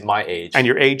 yes, and my age, and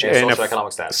your age, and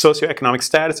socioeconomic status, socioeconomic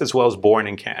status, as well as born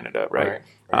in Canada, right?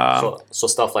 So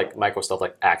stuff like micro stuff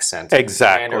like accent,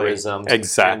 mannerisms,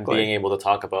 and being able to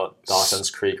talk about Dawson's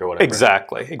Creek or whatever.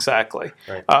 Exactly.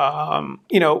 Right.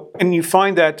 And you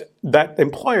find that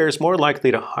employer is more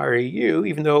likely to hire you,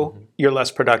 even though you're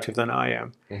less productive than I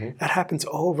am. That happens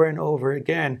over and over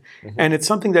again, and it's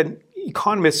something that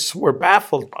economists were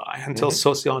baffled by until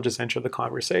sociologists entered the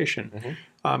conversation.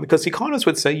 Because economists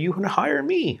would say, you hire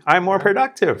me, I'm more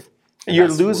productive. And you're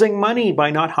losing money by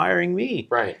not hiring me.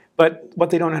 Right. But what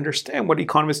they don't understand, what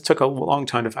economists took a long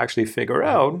time to actually figure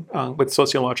out with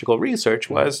sociological research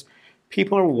was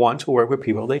people want to work with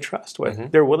people they trust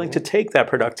with. They're willing to take that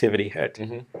productivity hit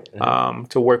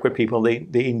to work with people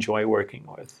they enjoy working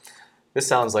with. This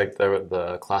sounds like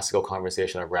the classical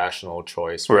conversation of rational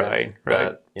choice, right?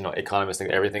 That economists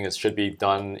think everything should be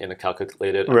done in a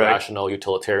calculated, rational,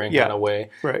 utilitarian kind of way.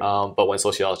 Right. But when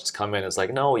sociologists come in, it's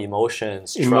like, no,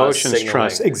 emotions,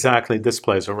 trust, exactly. This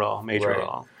plays a role, major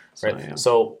role. So, right.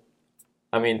 So,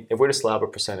 I mean, if we're to slap a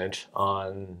percentage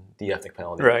on the ethnic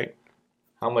penalty, right?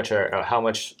 How much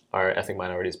are ethnic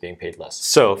minorities being paid less?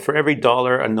 So, for every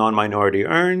dollar a non-minority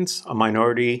earns, a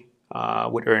minority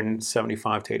would earn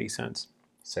 75 to 80 cents.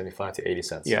 75 to 80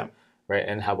 cents. Yeah. Right.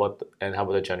 And how about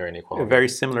the gender inequality? A very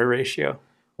similar ratio.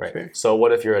 Right. Fair. So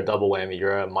what if you're a double whammy?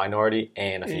 You're a minority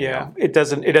and a female. Yeah. It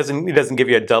doesn't give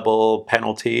you a double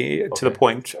penalty to the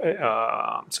point.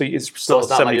 So it's still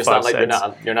 75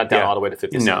 cents. You're not down all the way to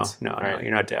 50 cents. No, you're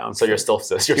not down. So you're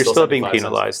still being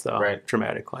penalized though,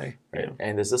 dramatically. Right. Yeah.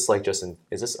 And is this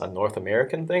is this a North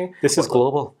American thing? This is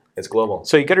global. It's global.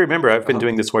 So you got to remember, I've been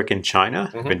doing this work in China.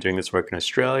 I've been doing this work in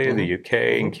Australia, the UK,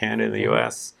 in Canada, the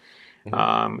US.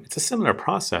 It's a similar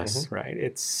process, right?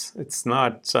 It's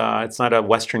not a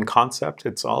Western concept.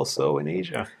 It's also in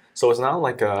Asia. So it's not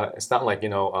like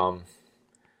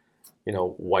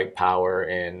white power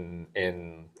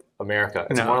in America.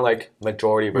 It's more like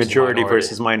majority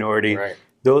versus minority. Right.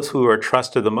 Those who are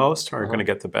trusted the most are going to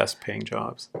get the best paying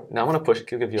jobs. Now I want to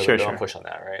give you a little push on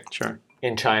that, right? Sure.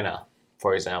 In China,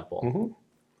 for example,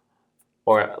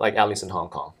 or like at least in Hong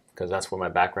Kong, because that's where my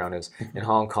background is. In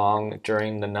Hong Kong,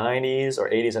 during the 90s or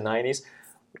 80s and 90s,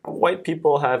 white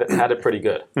people had it pretty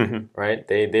good, right?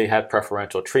 They had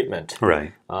preferential treatment.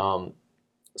 Right.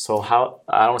 So how,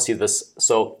 I don't see this,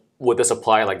 so would this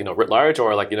apply writ large,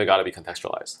 or got to be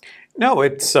contextualized? No,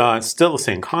 it's still the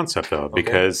same concept though,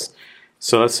 because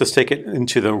so let's just take it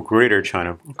into the greater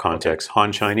China context.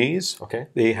 Han Chinese,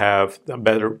 they have the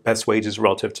best wages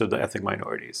relative to the ethnic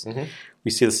minorities. We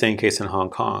see the same case in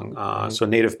Hong Kong. So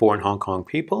native-born Hong Kong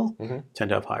people tend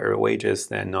to have higher wages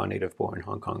than non-native-born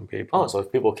Hong Kong people. Oh, so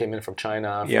if people came in from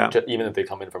China, even if they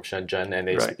come in from Shenzhen and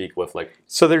they speak with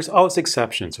So there's always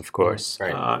exceptions, of course.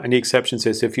 And the exceptions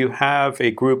is if you have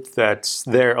a group that's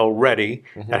there already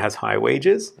that has high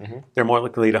wages, they're more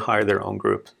likely to hire their own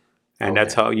group. And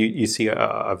that's how you see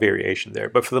a variation there.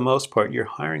 But for the most part, you're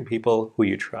hiring people who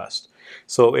you trust.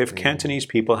 So if Cantonese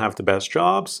people have the best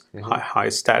jobs,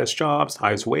 highest status jobs,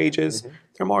 highest wages,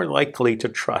 they're more likely to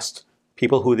trust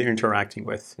people who they're interacting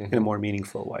with in a more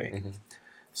meaningful way.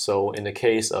 So in the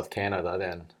case of Canada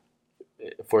then,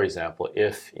 for example,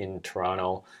 if in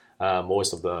Toronto,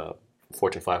 most of the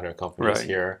Fortune 500 companies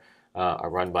here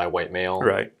are run by white male,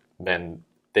 then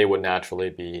they would naturally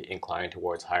be inclined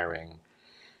towards hiring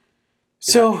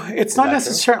So it's not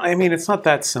necessarily. I mean, it's not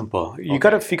that simple. You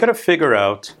gotta figure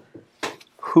out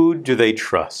who do they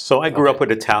trust. So I grew up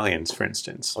with Italians, for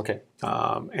instance. Okay.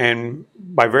 And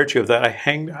by virtue of that,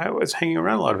 I was hanging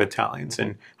around a lot of Italians,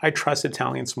 and I trust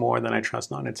Italians more than I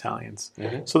trust non-Italians.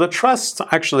 So the trust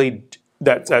actually.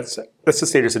 That's the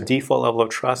state. There's a default level of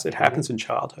trust. It happens in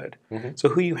childhood. So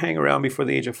who you hang around before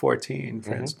the age of 14,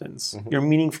 for instance, your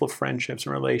meaningful friendships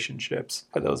and relationships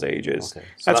at those ages. Okay.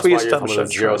 So that's where you establish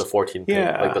that 0 to 14 thing,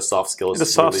 like the soft skills. The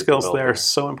soft skills there are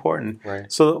so important.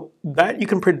 Right. So that you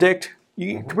can predict.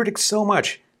 You can predict so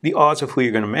much. The odds of who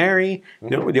you're going to marry,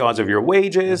 the odds of your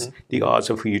wages, the odds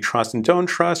of who you trust and don't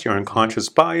trust, your unconscious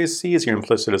biases, your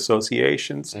implicit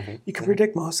associations. You can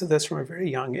predict most of this from a very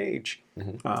young age.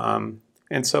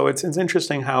 And so it's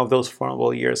interesting how those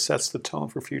formative years sets the tone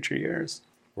for future years.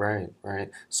 Right.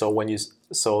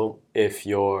 So if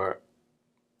you're,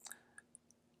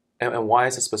 and why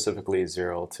is it specifically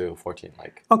 0 to 14?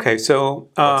 Like, okay, so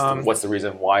what's the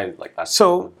reason why like that?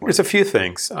 So there's a few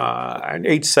things. At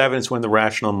age 7 is when the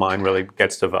rational mind really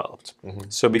gets developed.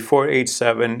 So before age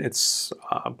 7, it's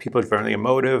people are very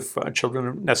emotive.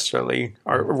 Children necessarily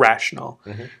are rational.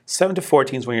 7 to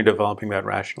 14 is when you're developing that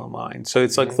rational mind. So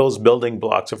it's like those building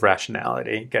blocks of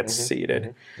rationality get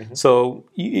seeded. So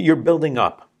you're building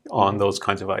up on those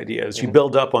kinds of ideas. You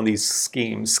build up on these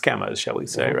schemas, shall we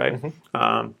say, right?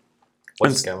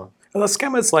 What's a schema? Well, a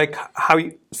schema is like how,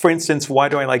 for instance, why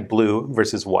do I like blue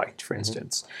versus white, for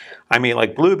instance? I may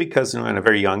like blue because at a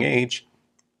very young age,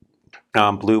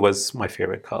 blue was my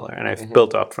favorite color, and I've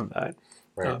built up from that.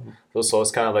 Right. So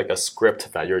it's kind of like a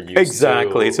script that you're used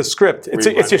exactly. to. It's a script.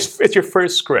 It's your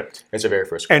first script. It's your very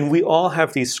first script. And we all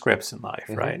have these scripts in life,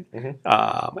 right?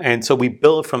 And so we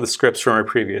build from the scripts from our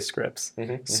previous scripts.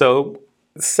 So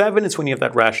 7 is when you have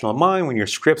that rational mind, when your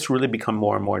scripts really become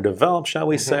more and more developed, shall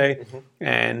we say,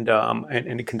 and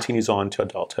it continues on to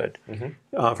adulthood.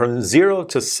 From 0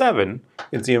 to 7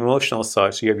 is the emotional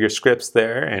side. So you have your scripts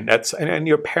there, and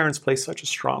your parents play such a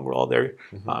strong role there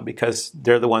because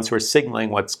they're the ones who are signaling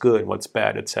what's good, what's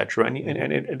bad, etc. And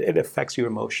it affects you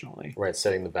emotionally. Right,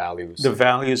 setting the values.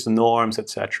 The norms,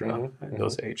 etc. In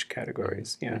those age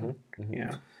categories.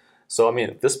 Yeah. So, I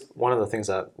mean, one of the things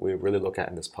that we really look at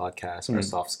in this podcast are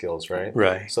soft skills, right?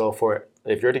 Right. So,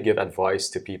 if you're to give advice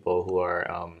to people who are,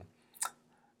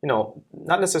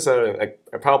 not necessarily, like,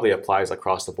 it probably applies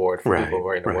across the board for people who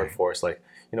are in the workforce. Like,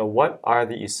 what are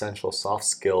the essential soft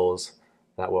skills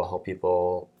that will help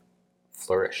people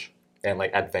flourish and,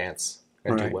 like, advance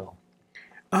and do well?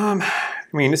 I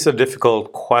mean, this is a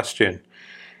difficult question.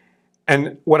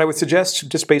 And what I would suggest,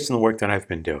 just based on the work that I've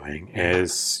been doing,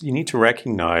 is you need to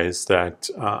recognize that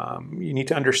you need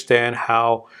to understand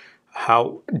how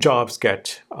jobs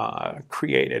get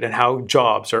created and how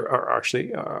jobs are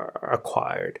actually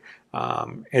acquired.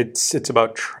 It's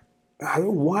about a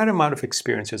wide amount of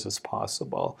experiences as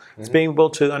possible. It's being able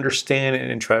to understand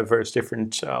and traverse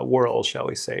different worlds, shall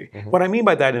we say. What I mean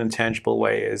by that in a tangible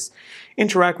way is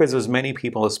interact with as many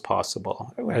people as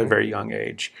possible at a very young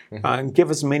age. And give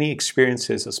as many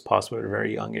experiences as possible at a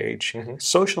very young age.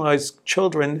 Socialize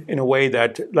children in a way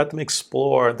that let them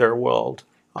explore their world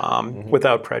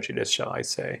without prejudice, shall I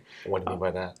say. What do you mean by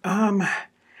that?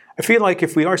 I feel like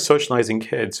if we are socializing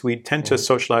kids, we tend to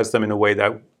socialize them in a way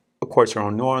that of course, our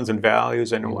own norms and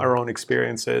values and our own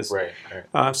experiences.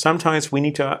 Right. Sometimes we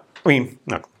need to, I'm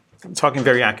talking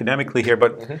very academically here,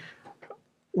 but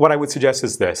what I would suggest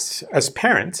is this. As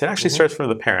parents, it actually starts from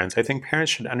the parents. I think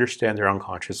parents should understand their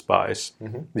unconscious bias.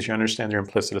 They should understand their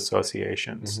implicit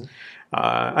associations.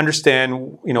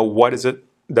 Understand, what is it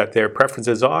that their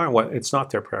preferences are and what it's not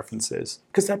their preferences.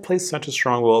 Because that plays such a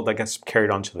strong role that gets carried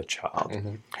on to the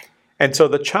child. And so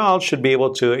the child should be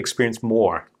able to experience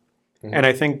more. And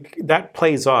I think that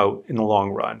plays out in the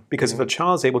long run because if a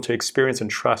child is able to experience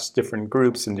and trust different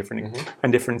groups and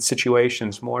different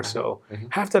situations more so,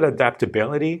 have that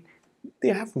adaptability, they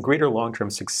have greater long-term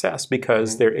success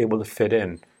because they're able to fit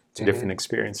in to different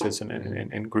experiences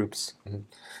and groups.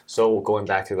 So going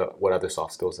back to what other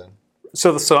soft skills then?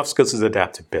 So the soft skills is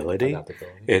adaptability.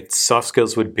 It's soft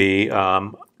skills would be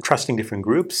trusting different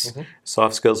groups.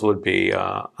 Soft skills would be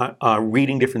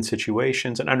reading different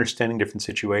situations and understanding different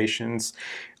situations.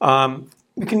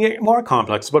 We can get more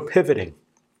complex, but pivoting.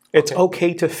 It's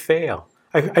okay to fail.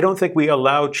 I don't think we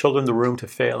allow children the room to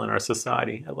fail in our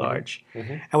society at large.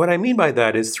 And what I mean by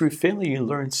that is through failure, you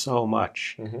learn so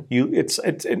much. It's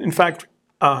in fact,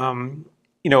 and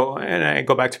I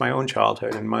go back to my own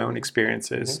childhood and my own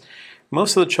experiences.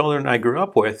 Most of the children I grew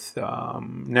up with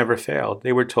never failed.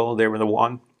 They were told they were the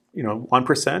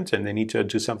 1%, and they need to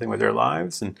do something with their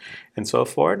lives and so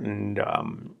forth. And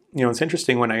it's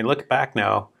interesting when I look back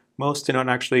now most do not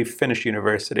actually finish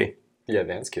university. The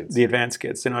advanced kids. The advanced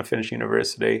kids did not finish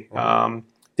university.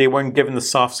 They weren't given the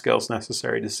soft skills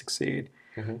necessary to succeed.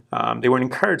 They weren't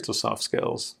encouraged with soft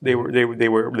skills. They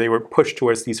were pushed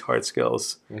towards these hard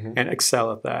skills and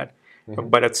excel at that.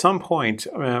 But at some point,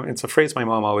 it's a phrase my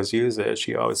mom always uses.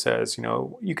 She always says,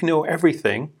 you can know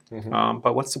everything,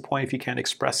 but what's the point if you can't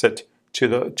express it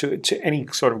to any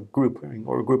sort of group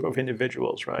or group of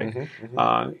individuals, right?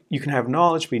 You can have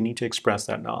knowledge, but you need to express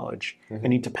that knowledge and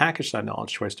need to package that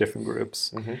knowledge towards different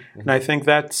groups. And I think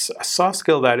that's a soft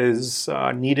skill that is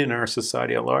needed in our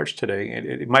society at large today.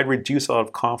 It might reduce a lot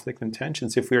of conflict and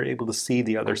tensions if we are able to see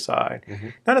the other side.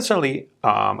 Not necessarily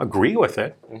agree with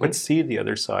it, but see the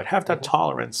other side. Have that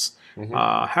tolerance.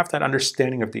 Have that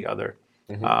understanding of the other.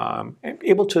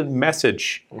 Able to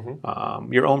message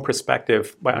your own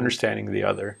perspective by understanding the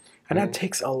other. And that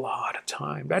takes a lot of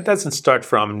time. That doesn't start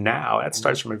from now. That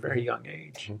starts from a very young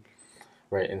age.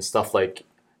 Right, and stuff like,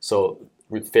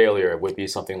 failure would be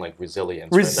something like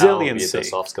resilience. Resiliency. Right? That would be the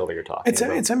soft skill that you're talking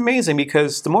about. It's amazing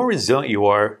because the more resilient you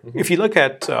are, if you look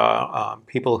at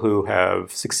people who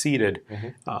have succeeded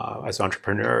as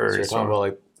entrepreneurs. So you're talking about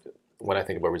like, when I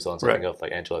think about resilience, I think of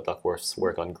like Angela Duckworth's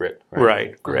work on grit.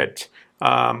 Right, grit.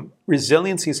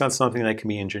 Resiliency is not something that can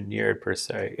be engineered per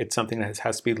se. It's something that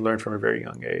has to be learned from a very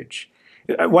young age.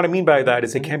 What I mean by that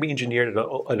is it can't be engineered at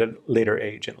a later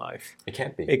age in life. It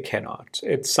can't be. It cannot.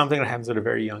 It's something that happens at a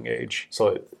very young age.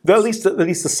 So at least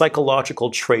the psychological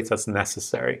traits that's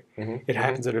necessary. It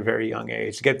happens at a very young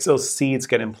age. Those seeds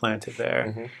get implanted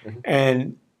there,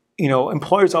 and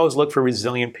employers always look for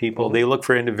resilient people. They look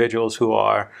for individuals who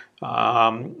are,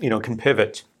 can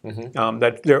pivot.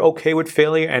 That they're okay with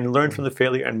failure and learn from the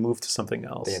failure and move to something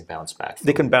else. They can bounce back.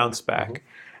 They can bounce back.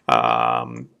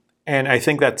 And I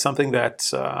think that's something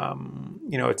that,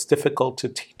 it's difficult to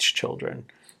teach children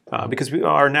because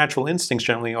our natural instincts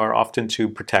generally are often to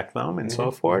protect them and so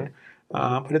forth.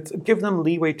 But give them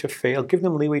leeway to fail, give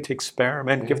them leeway to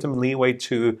experiment, give them leeway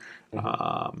to,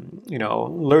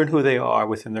 learn who they are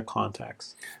within their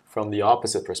context. From the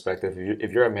opposite perspective,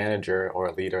 if you're a manager or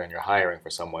a leader and you're hiring for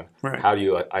someone, how do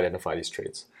you identify these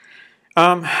traits?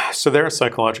 So there are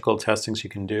psychological testings you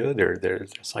can do.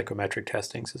 There's psychometric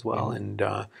testings as well, and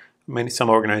some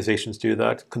organizations do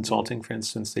that. Consulting, for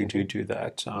instance, they do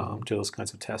that, do those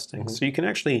kinds of testings. So you can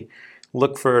actually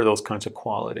look for those kinds of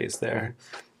qualities there.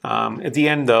 At the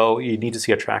end, though, you need to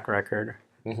see a track record.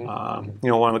 One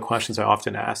of the questions I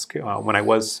often ask when I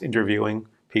was interviewing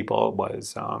people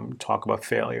was talk about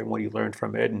failure and what you learned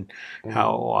from it and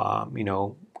how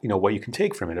what you can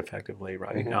take from it effectively,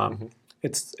 right?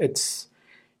 It's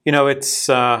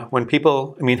when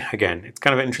people, again, it's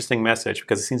kind of an interesting message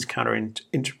because it seems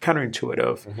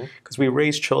counterintuitive because we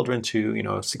raise children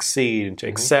to, succeed and to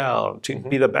excel, to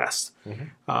be the best.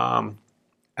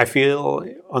 I feel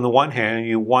on the one hand,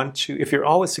 you want to, if you're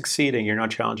always succeeding, you're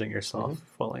not challenging yourself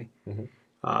fully.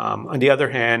 On the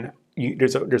other hand,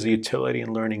 there's a utility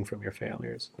in learning from your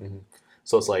failures.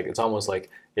 So it's almost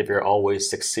like if you're always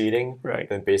succeeding, right,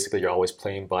 then basically you're always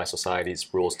playing by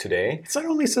society's rules today. It's not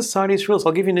only society's rules.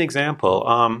 I'll give you an example.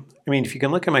 If you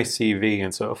can look at my CV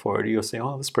and so forth, you'll say,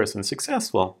 oh, this person's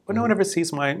successful. But no one ever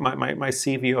sees my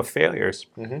CV of failures.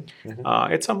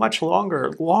 It's a much long.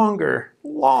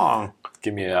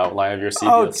 Give me an outline of your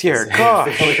CV. Oh, dear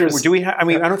gosh. Do we I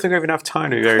don't think we have enough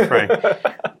time, to be very frank.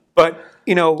 But,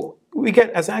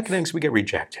 as academics, we get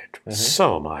rejected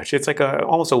so much. It's like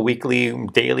almost a weekly,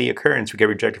 daily occurrence. We get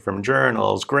rejected from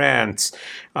journals, grants.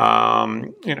 It's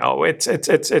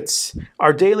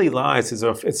our daily lives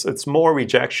it's more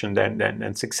rejection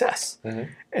than success.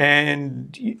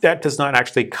 And that does not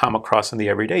actually come across in the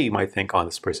everyday. You might think, oh,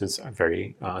 this person's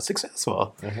very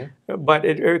successful. But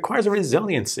it requires a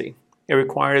resiliency. It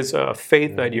requires a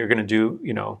faith that you're going to do,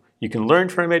 you can learn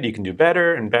from it, you can do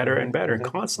better and better and better, and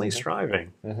constantly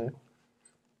striving.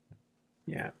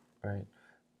 Yeah. Right.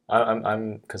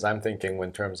 I'm thinking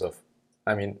in terms of,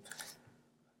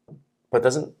 but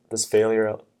doesn't this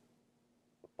failure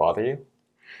bother you?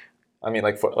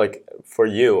 For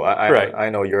you, I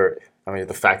know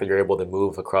the fact that you're able to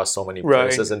move across so many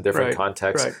places in different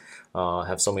contexts,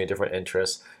 have so many different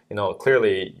interests.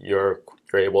 Clearly you're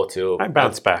able to. I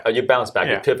bounce back. You bounce back.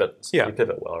 Yeah. You pivot. Yeah. You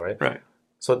pivot well, right? Right.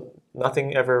 So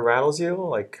nothing ever rattles you,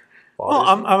 Well,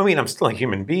 I'm still a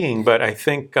human being, but I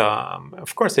think,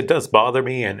 of course, it does bother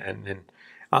me. And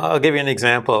I'll give you an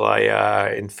example.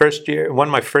 In one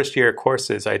of my first year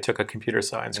courses, I took a computer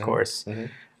science course.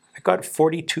 I got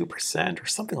 42% or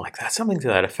something like that, something to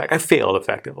that effect. I failed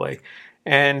effectively.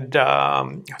 And I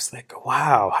was like,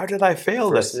 wow, how did I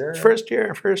fail this? First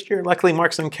year. Luckily,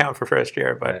 marks didn't count for first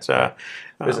year. But so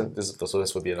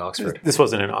this would be in Oxford? This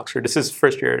wasn't in Oxford. This is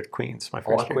first year at Queen's, my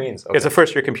first year. Queen's. Okay. It's a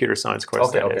first year computer science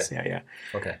course. Okay. Yeah.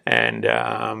 Okay. And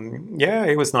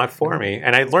it was not for me.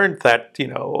 And I learned that,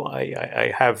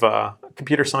 I have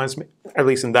computer science, at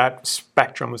least in that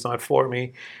spectrum, was not for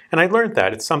me. And I learned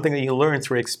that. It's something that you learn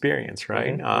through experience,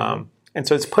 right? And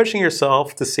so it's pushing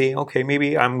yourself to see, okay,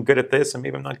 maybe I'm good at this and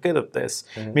maybe I'm not good at this.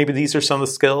 Maybe these are some of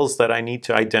the skills that I need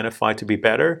to identify to be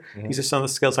better. These are some of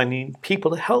the skills I need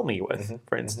people to help me with,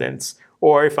 for instance.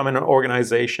 Or if I'm in an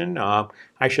organization,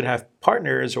 I should have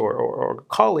partners or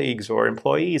colleagues or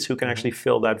employees who can actually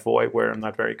fill that void where I'm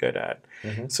not very good at.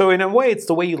 So in a way, it's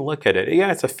the way you look at it.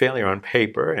 Yeah, it's a failure on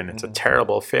paper, and it's a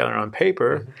terrible failure on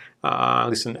paper, at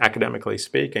least academically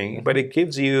speaking, but it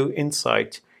gives you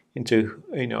insight into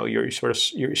your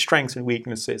strengths and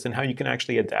weaknesses and how you can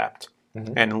actually adapt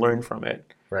and learn from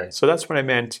it. Right. So that's what I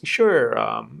meant. Sure,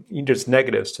 there's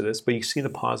negatives to this, but you see the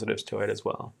positives to it as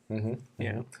well.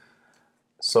 Yeah.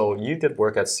 So you did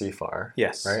work at CFAR.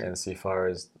 Yes. Right, and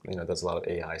CFAR is does a lot of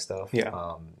AI stuff. Yeah.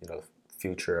 Pretty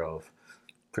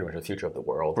much the future of the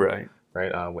world. Right.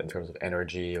 Right. In terms of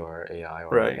energy or AI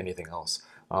or anything else.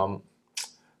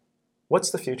 What's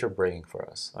the future bringing for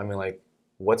us? I mean, like,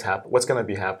 what's going to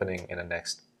be happening in the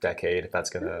next decade, if that's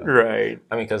going to... Right.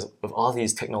 I mean, because with all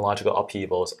these technological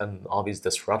upheavals and all these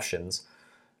disruptions,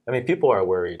 I mean, people are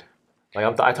worried.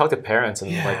 Like, I talk to parents,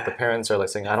 and like the parents are like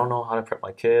saying, I don't know how to prep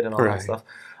my kid and all that stuff.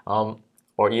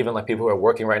 Or even like people who are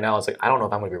working right now, it's like, I don't know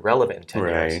if I'm going to be relevant in 10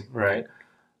 years. Right.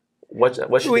 What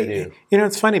should they do?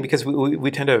 It's funny because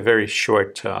we tend to have very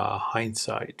short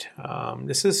hindsight.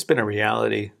 This has been a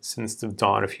reality since the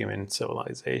dawn of human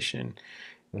civilization.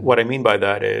 What I mean by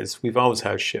that is we've always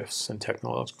had shifts and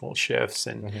technological shifts,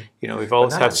 and we've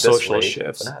always had social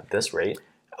shifts. But not at this rate.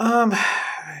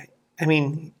 I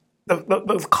mean,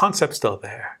 the concept's still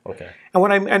there. Okay.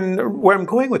 And where I'm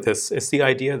going with this is the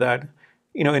idea that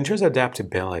in terms of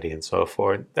adaptability and so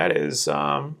forth, that is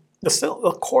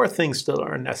the core things still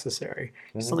are necessary.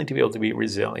 You still need to be able to be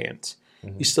resilient.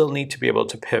 You still need to be able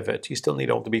to pivot. You still need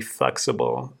to be able to be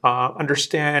flexible,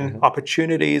 understand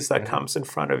opportunities that comes in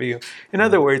front of you. In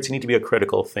other words, you need to be a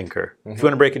critical thinker. If you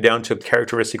want to break it down to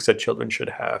characteristics that children should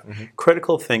have,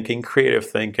 critical thinking, creative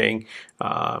thinking,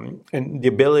 and the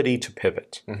ability to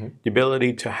pivot, the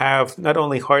ability to have not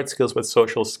only hard skills, but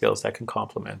social skills that can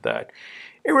complement that.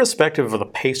 Irrespective of the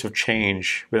pace of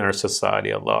change within our society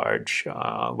at large,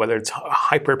 whether it's a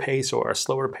hyper pace or a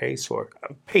slower pace or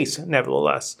a pace,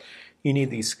 nevertheless, you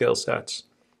need these skill sets.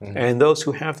 And those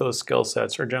who have those skill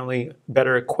sets are generally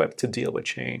better equipped to deal with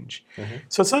change.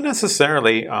 So it's not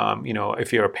necessarily,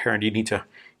 if you're a parent, you need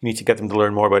to get them to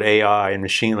learn more about AI and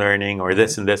machine learning or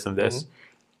this and this and this.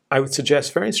 I would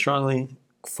suggest very strongly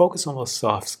focus on those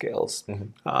soft skills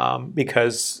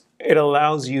because it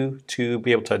allows you to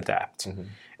be able to adapt.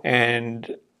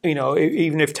 And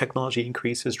even if technology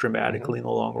increases dramatically in the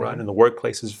long run, and the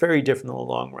workplace is very different in the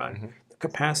long run, the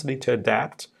capacity to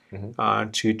adapt,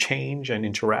 to change and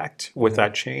interact with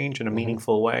that change in a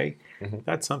meaningful way,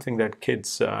 that's something that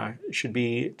kids should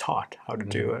be taught how to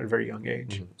do at a very young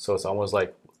age. So it's almost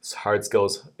like hard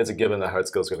skills, it's a given that hard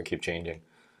skills are going to keep changing.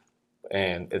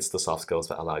 And it's the soft skills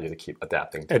that allow you to keep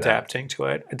adapting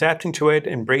to it,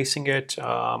 embracing it,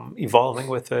 evolving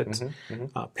with it,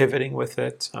 pivoting with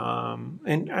it,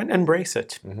 and embrace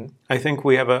it. I think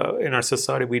we have in our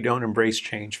society, we don't embrace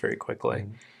change very quickly.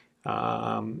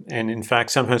 And in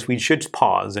fact, sometimes we should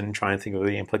pause and try and think of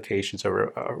the implications of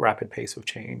a rapid pace of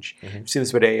change. You see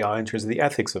this with AI in terms of the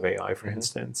ethics of AI, for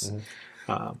instance.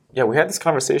 Yeah, we had this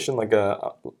conversation like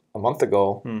a month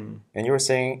ago, and you were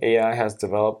saying AI has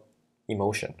developed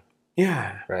emotion.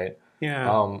 Yeah. Right?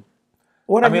 Yeah.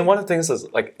 One of the things is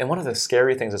like, and one of the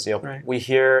scary things is, we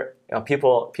hear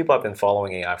people have been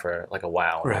following AI for like a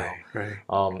while. Right.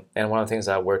 And one of the things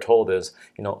that we're told is,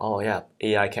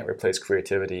 AI can't replace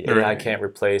creativity. AI can't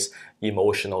replace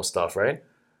emotional stuff, right?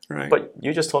 Right. But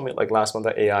you just told me like last month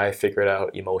that AI figured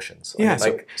out emotions. Yeah.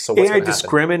 So what's AI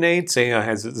discriminates.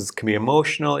 AI can be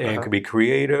emotional. AI can be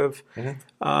creative.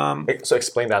 So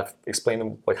explain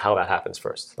like how that happens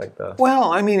first.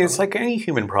 Well, I mean, it's like any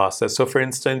human process. So, for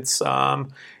instance,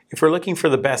 if we're looking for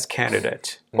the best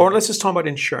candidate, or let's just talk about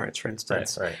insurance, for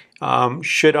instance. Right.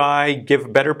 Should I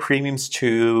give better premiums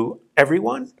to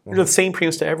everyone, the same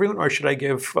premiums to everyone, or should I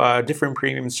give different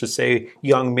premiums to, say,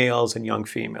 young males and young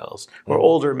females, or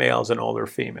older males and older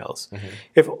females?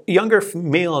 If younger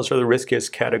males are the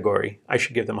riskiest category, I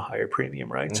should give them a higher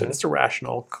premium, right? So it's a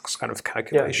rational kind of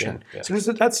calculation.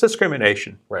 So that's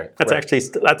discrimination. Right. That's actually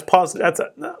that's positive.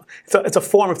 It's a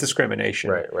form of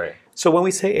discrimination. Right. Right. So when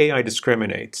we say AI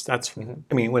discriminates, that's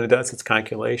I mean, when it does its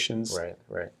calculations,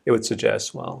 it would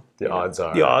suggest, well, the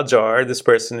odds are this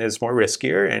person is more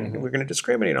riskier, and we're going to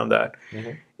discriminate on that.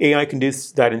 AI can do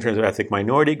that in terms of ethnic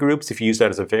minority groups. If you use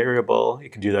that as a variable,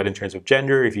 it can do that in terms of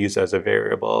gender. If you use that as a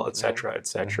variable, et cetera, et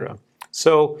cetera.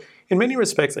 So in many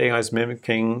respects, AI is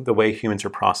mimicking the way humans are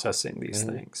processing these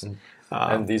things.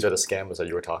 And these are the scammers that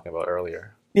you were talking about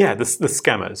earlier. Yeah, the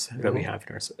schemas that we have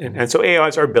here. And so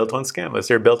AIs are built on schemas.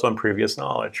 They're built on previous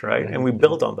knowledge, right? And we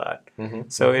build on that.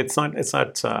 So it's not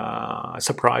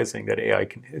surprising that AI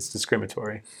is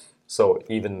discriminatory. So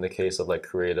even in the case of like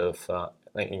creative,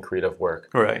 in creative work,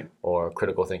 right, or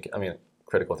critical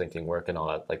thinking work and all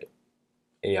that, like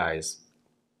AI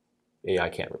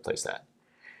can't replace that.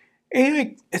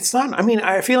 AI, it's not. I mean,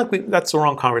 I feel like that's the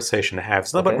wrong conversation to have.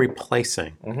 It's not about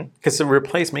replacing, because to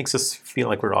replace makes us feel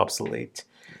like we're obsolete.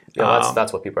 Yeah,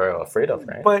 that's what people are afraid of,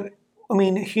 right? But I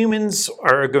mean, humans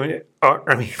are going.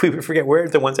 We forget we're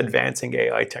the ones advancing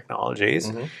AI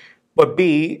technologies, but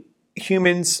B,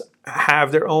 humans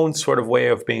have their own sort of way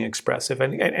of being expressive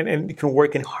and can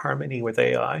work in harmony with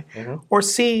AI. Or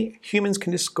C, humans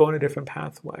can just go on a different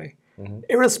pathway.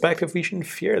 Irrespective, we shouldn't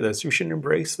fear this. We shouldn't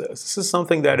embrace this. This is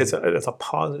something that is a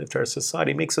positive to our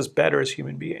society. It makes us better as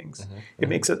human beings.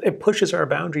 It pushes our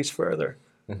boundaries further.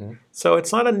 So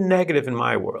it's not a negative in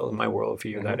my world, in my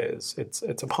worldview. That is, it's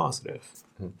a positive.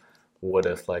 What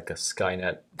if like a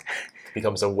Skynet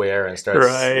becomes aware and starts,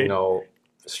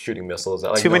 shooting missiles?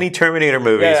 Like, Too many Terminator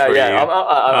movies. For you.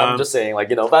 I'm just saying, like,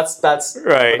 that's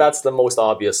right. That's the most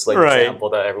obvious example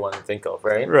that everyone can think of,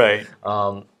 right? Right.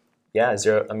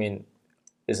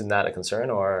 Isn't that a concern,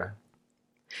 or?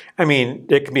 I mean,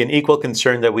 there can be an equal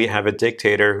concern that we have a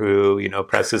dictator who,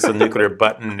 presses the nuclear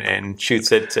button and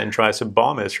shoots it and tries to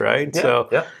bomb us, right?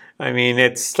 I mean,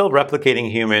 it's still replicating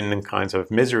human kinds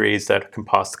of miseries that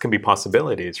can be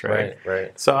possibilities, right?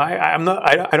 Right. So I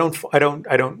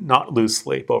don't not lose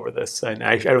sleep over this, and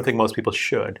I don't think most people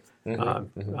should.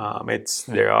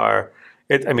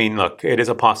 It is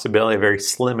a possibility, a very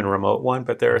slim and remote one,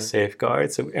 but there are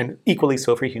safeguards, and equally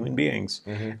so for human beings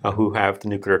who have the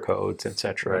nuclear codes, et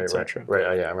cetera, et cetera. Right.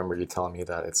 I remember you telling me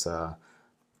that it's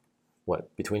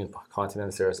between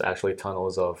continents there's actually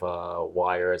tunnels of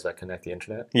wires that connect the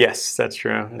internet. Yes, that's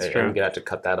true. That's true. We're gonna have to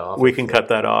cut that off. We can cut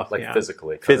that off,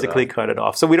 physically. Cut it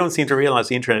off. So we don't seem to realize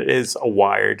the internet is a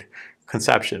wired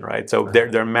conception, right? So there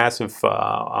are massive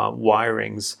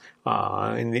wirings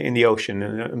in the ocean,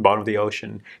 in the bottom of the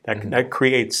ocean, that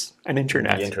creates an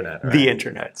internet. The internet. Right. The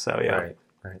internet. So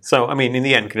Right. So I mean, in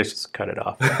the end, we can just cut it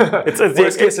off. It's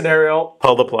worst case scenario.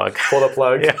 Pull the plug.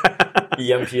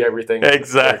 EMP everything.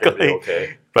 Exactly.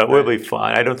 Okay. But we'll be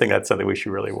fine. I don't think that's something we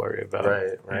should really worry about.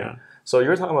 Right. Yeah. So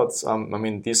you're talking about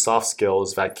these soft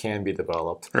skills that can be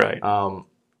developed. Right. And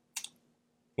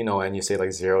you say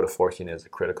like 0 to 14 is a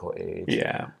critical age.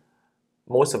 Yeah.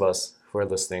 Most of us who are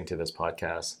listening to this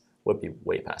podcast would be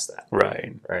way past that.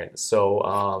 Right. Right.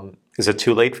 So is it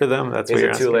too late for them? That's is what you're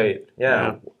it asking? too late?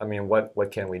 Yeah. I mean,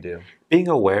 what can we do? Being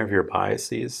aware of your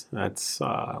biases, that's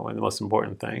one of the most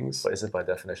important things. But isn't by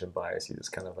definition biases? It's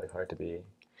kind of like hard to be.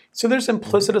 So there's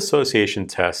implicit association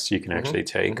tests you can actually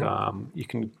take. You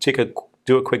can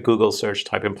do a quick Google search,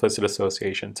 type implicit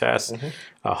association test.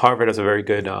 Harvard has a very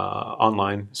good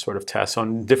online sort of test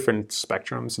on different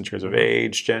spectrums in terms of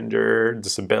age, gender,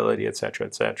 disability, et cetera,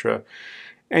 et cetera.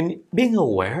 And being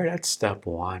aware, that's step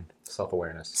one.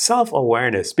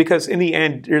 Self-awareness, because in the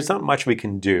end, there's not much we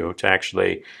can do to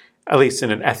actually, at least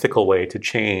in an ethical way, to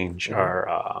change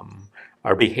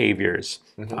our behaviors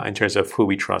in terms of who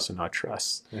we trust and not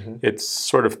trust. It's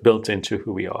sort of built into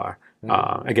who we are.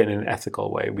 Again, in an ethical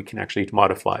way, we can actually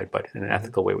modify it, but in an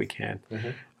ethical way, we can.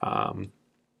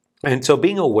 And so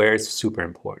being aware is super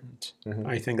important.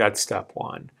 I think that's step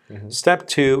one. Step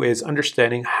two is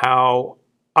understanding how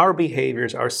our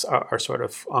behaviors, our sort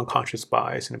of unconscious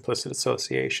bias and implicit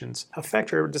associations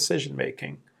affect our decision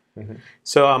making.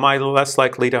 So am I less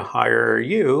likely to hire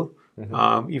you,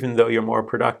 even though you're more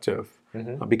productive,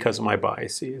 because of my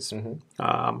biases?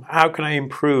 How can I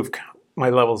improve my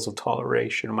levels of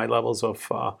toleration, my levels of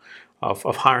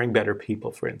hiring better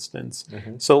people, for instance?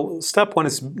 So step one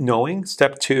is knowing.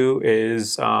 Step two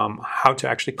is how to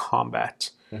actually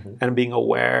combat and being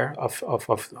aware of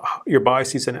your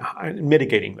biases and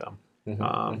mitigating them.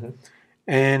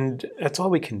 And that's all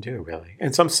we can do, really.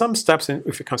 And some steps,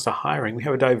 if it comes to hiring, we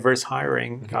have a diverse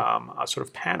hiring sort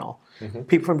of panel,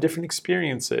 people from different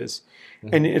experiences.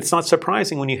 And it's not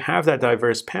surprising when you have that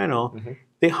diverse panel,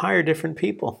 they hire different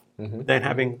people than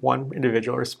having one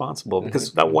individual responsible.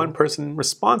 Because that one person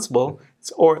responsible,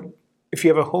 or if you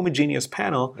have a homogeneous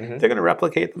panel, they're going to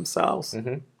replicate themselves.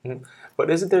 But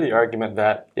isn't there the argument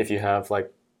that if you have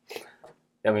like,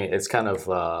 I mean, it's kind of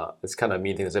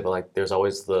mean thing to say, but like, there's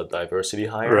always the diversity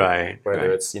hire, right?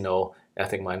 Whether it's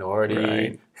ethnic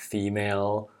minority,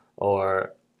 female,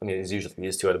 or I mean, it's usually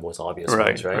these two are the most obvious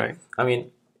ones, right? I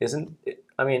mean, isn't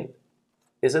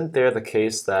there the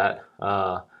case that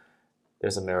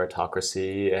there's a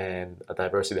meritocracy and a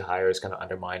diversity hire is kind of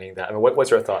undermining that? I mean, what's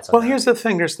your thoughts on that? Well, here's the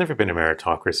thing: there's never been a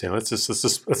meritocracy. Let's just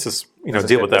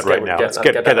deal with that right now. Let's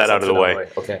get that out of the way.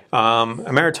 Okay.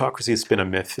 A meritocracy has been a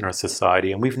myth in our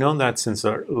society, and we've known that since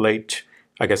the late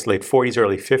 40s,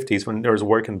 early 50s, when there was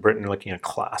work in Britain looking at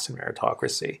class and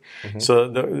meritocracy. So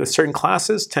the certain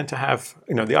classes tend to have,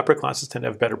 the upper classes tend to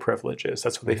have better privileges.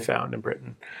 That's what they found in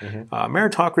Britain.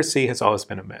 Meritocracy has always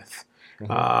been a myth.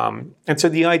 And so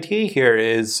the idea here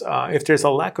is if there's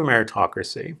a lack of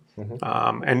meritocracy,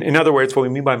 and in other words, what we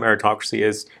mean by meritocracy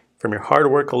is from your hard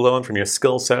work alone, from your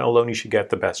skill set alone, you should get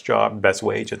the best job, best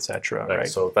wage, etc. Right?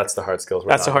 So that's the hard skills.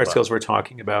 Skills we're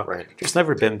talking about. Right. There's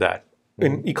never been that.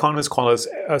 And economists call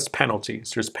us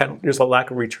penalties. There's a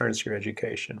lack of returns to your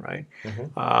education,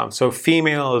 right? So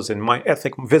females and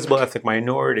visible ethnic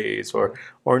minorities or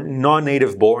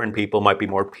non-native born people might be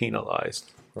more penalized.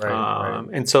 Right.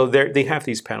 And so they have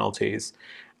these penalties.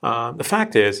 The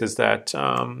fact is that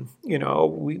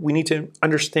we need to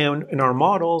understand in our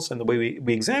models and the way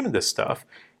we examine this stuff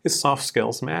is soft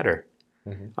skills matter.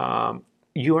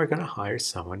 You are going to hire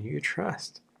someone you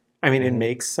trust. I mean, it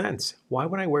makes sense. Why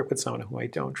would I work with someone who I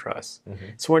don't trust?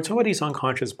 So when we're talking about these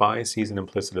unconscious biases and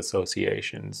implicit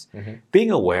associations,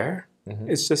 being aware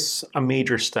is just a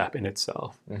major step in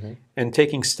itself. And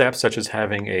taking steps such as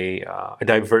having a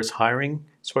diverse hiring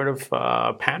sort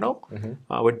of panel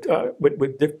with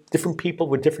different people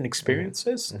with different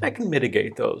experiences, that can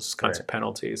mitigate those kinds of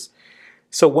penalties.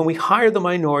 So when we hire the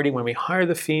minority, when we hire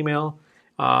the female,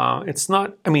 it's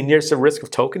not, there's a risk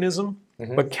of tokenism,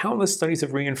 but countless studies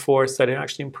have reinforced that it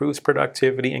actually improves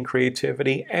productivity and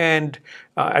creativity and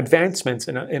advancements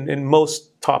in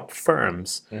most top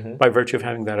firms by virtue of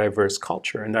having that diverse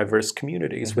culture and diverse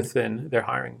communities within their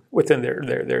hiring, within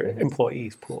their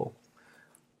employees pool.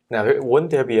 Now,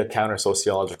 wouldn't there be a counter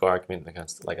sociological argument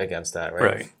against that, right?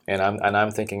 Right. And I'm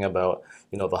thinking about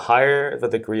the higher the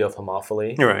degree of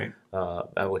homophily,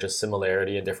 right, which is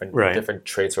similarity in different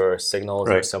traits or signals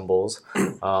or symbols,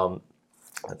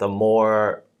 the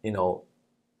more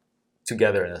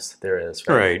togetherness there is,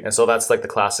 right? And so that's like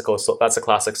that's a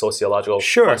classic sociological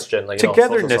question. Like,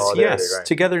 togetherness, yes,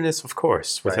 togetherness, of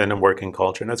course, within a working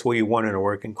culture, and that's what you want in a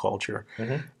working culture.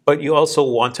 But you also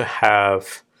want to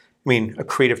have, a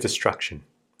creative destruction,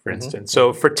 for instance.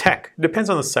 So for tech, it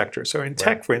depends on the sector. So in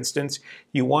tech, for instance,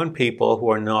 you want people who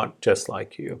are not just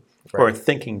like you, who are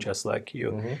thinking just like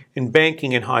you. In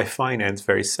banking and high finance,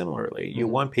 very similarly, you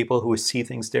want people who see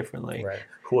things differently. Right.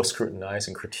 Who will scrutinize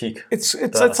and critique it's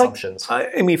assumptions.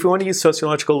 If you want to use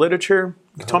sociological literature,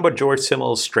 you talk about George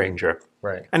Simmel's Stranger.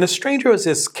 Right. And the stranger was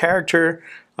this character,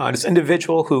 this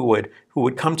individual who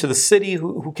would come to the city,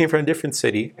 who came from a different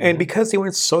city. And because they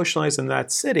weren't socialized in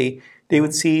that city, they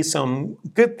would see some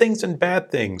good things and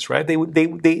bad things, right? They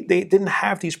didn't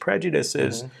have these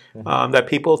prejudices that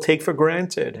people take for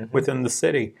granted within the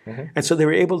city. And so they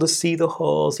were able to see the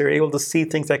holes, they were able to see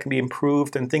things that can be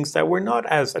improved and things that were not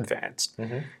as advanced.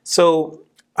 So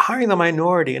hiring the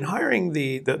minority and hiring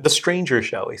the stranger,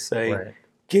 shall we say,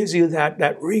 gives you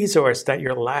that resource that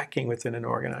you're lacking within an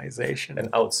organization. An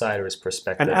outsider's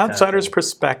perspective. An outsider's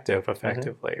perspective,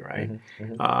 effectively,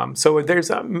 right? So there's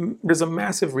a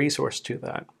massive resource to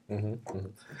that. And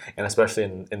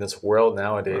especially in this world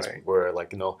nowadays where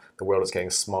the world is getting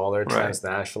smaller,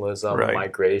 transnationalism,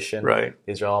 migration,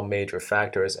 these are all major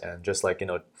factors. And just like,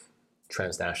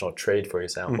 transnational trade, for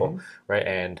example, right?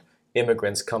 And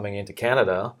immigrants coming into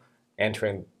Canada,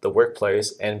 entering the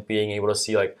workplace and being able to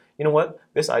see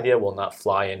this idea will not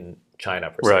fly in China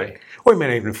per se. Right. Or it may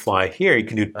not even fly here. You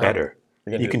can do it better.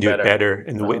 You can do it better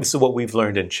in the way. This is what we've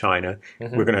learned in China.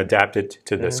 We're going to adapt it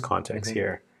to this context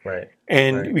here. Right.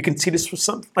 And we can see this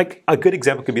with a good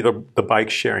example could be the bike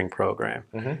sharing program.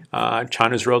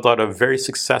 China's rolled out a very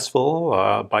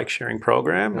successful bike sharing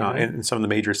program in some of the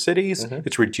major cities.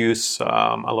 It's reduced a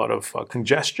lot of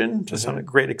congestion to some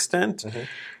great extent.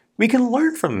 We can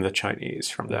learn from the Chinese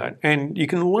from that. And you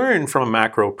can learn from a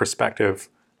macro perspective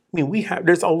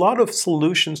there's a lot of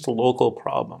solutions to local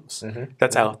problems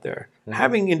that's out there.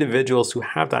 Having individuals who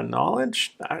have that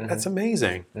knowledge, that's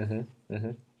amazing.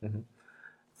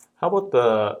 How about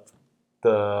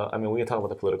I mean, we can talk about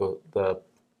the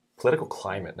political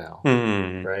climate now,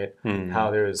 right? How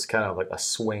there's kind of like a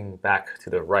swing back to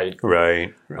the right,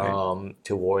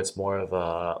 towards more of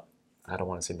a, I don't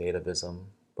want to say nativism,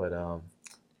 but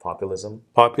populism.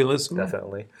 Populism,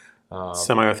 definitely.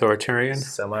 Semi-authoritarian,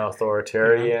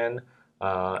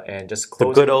 and just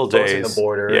the good old days, the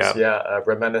borders,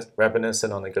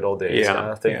 reminiscent on the good old days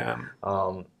kind of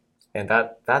thing. And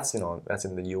that's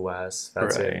in the U.S.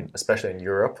 That's especially in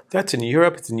Europe. That's in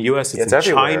Europe. It's in the U.S. It's in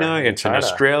everywhere. China. It's in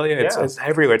Australia. It's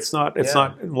everywhere. It's not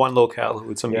in one locale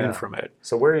who's immune from it.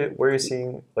 So where are you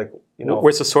seeing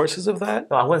where's the sources of that?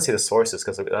 No, I wouldn't say the sources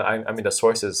because I mean the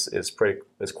sources is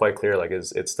quite clear. Like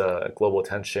it's the global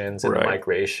tensions and the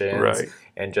migrations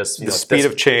and just the speed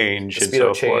of change,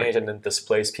 and then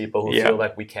displaced people who feel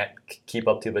like we can't keep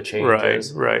up to the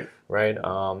changes. Right.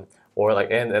 Or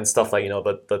like and stuff like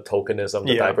the tokenism,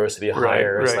 the diversity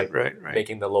hires,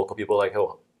 making the local people like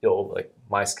like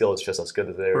my skill is just as good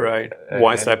as theirs. Right.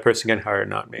 Why is that person getting hired,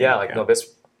 not me? No,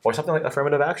 this or something like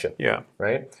affirmative action. Yeah.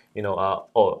 Right. You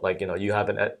have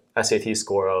an SAT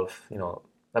score of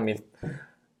I mean.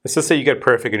 Let's just say you get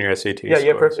perfect in your SAT scores.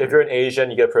 Yeah, if you're an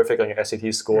Asian, you get perfect on your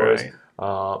SAT scores.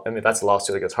 I mean, that's a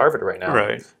lawsuit against Harvard right now.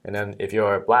 Right. And then if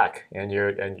you're black and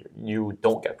you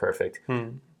don't get perfect.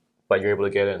 But you're able to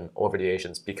get in over the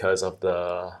Asians because of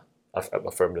the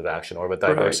affirmative action or the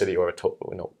diversity or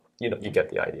you get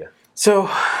the idea. So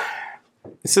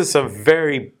this is a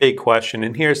very big question,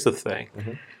 and here's the thing.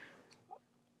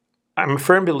 I'm a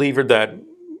firm believer that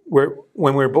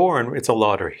when we're born, it's a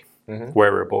lottery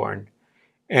where we're born.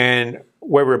 And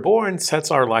where we're born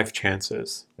sets our life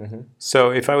chances.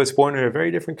 So if I was born in a very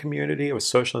different community, I was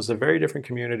socialized in a very different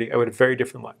community, I would have very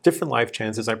different life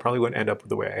chances. I probably wouldn't end up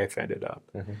the way I have ended up.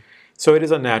 So it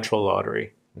is a natural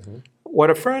lottery.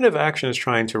 What affirmative action is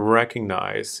trying to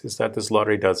recognize is that this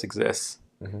lottery does exist.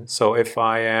 So if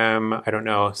I am, I don't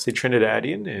know, say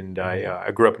Trinidadian, and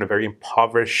I grew up in a very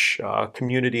impoverished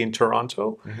community in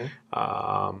Toronto,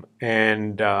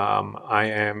 and I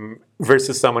am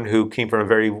versus someone who came from a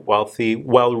very wealthy,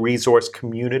 well-resourced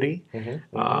community,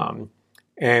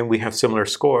 and we have similar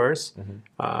scores,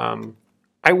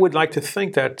 I would like to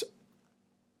think that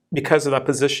because of that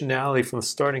positionality from the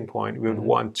starting point, we would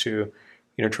want to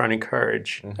try and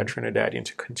encourage a Trinidadian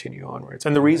to continue onwards.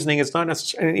 And the reasoning is not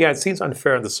necessarily, it seems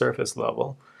unfair on the surface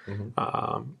level,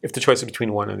 if the choice is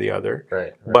between one or the other.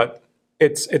 Right. But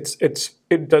it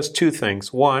does two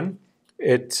things. One,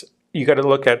 you got to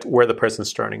look at where the person's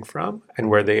starting from and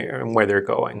where they're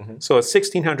going. So a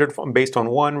 1600 based on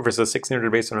one versus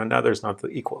 1600 based on another is not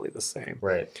equally the same.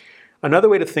 Right. Another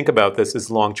way to think about this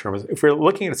is long-term. If we're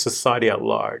looking at society at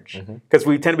large, because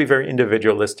we tend to be very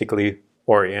individualistically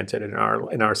oriented in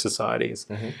our societies.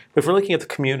 If we're looking at the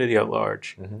community at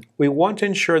large, we want to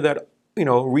ensure that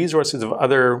resources of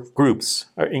other groups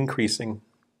are increasing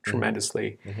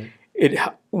tremendously.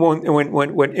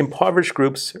 When impoverished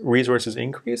groups' resources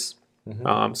increase,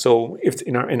 so if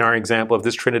in our example, if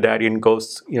this Trinidadian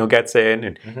gets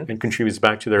in and contributes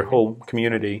back to their whole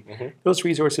community, those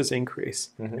resources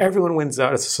increase. Everyone wins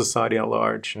out as a society at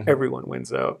large. Everyone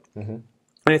wins out.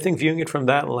 And I think viewing it from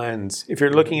that lens, if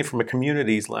you're looking at it from a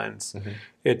community's lens,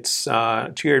 it's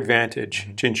to your advantage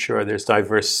to ensure there's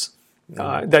diverse,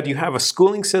 that you have a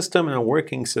schooling system and a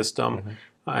working system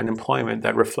and employment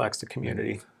that reflects the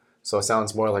community. So it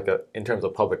sounds more like in terms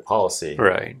of public policy.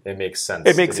 Right. It makes sense.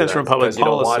 It makes sense from public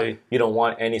policy. You don't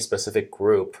want any specific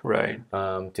group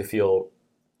to feel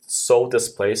so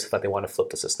displaced that they want to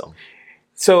flip the system.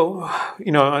 So,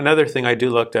 another thing I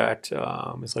do look at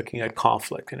is looking at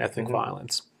conflict and ethnic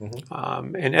violence.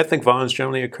 And ethnic violence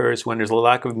generally occurs when there's a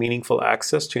lack of meaningful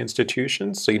access to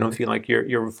institutions, so you don't feel like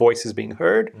your voice is being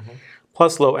heard,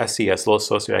 plus low SES, low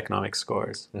socioeconomic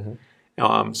scores.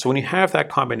 So when you have that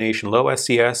combination, low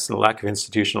SES and lack of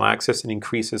institutional access, it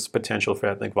increases potential for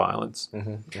ethnic violence.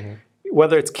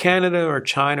 Whether it's Canada or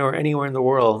China or anywhere in the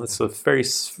world, it's a very,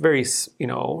 very,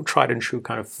 tried and true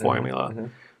kind of formula.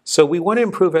 So we want to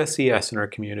improve SES in our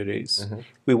communities.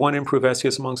 We want to improve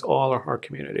SES amongst all our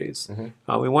communities.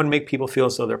 We want to make people feel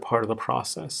as though they're part of the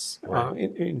process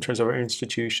in terms of our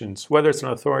institutions, whether it's an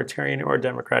authoritarian or a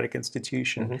democratic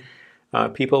institution.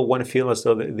 People want to feel as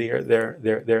though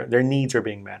their needs are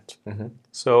being met.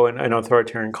 So in an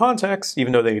authoritarian context,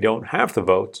 even though they don't have the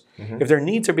vote, if their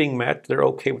needs are being met, they're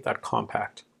okay with that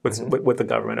compact with the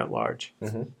government at large.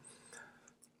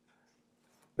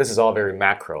 This is all very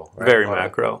macro, right? Very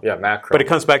macro. Yeah, macro. But it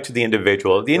comes back to the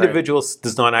individual. The individual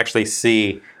does not actually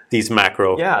see these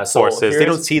macro forces. They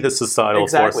don't see the societal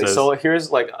forces. So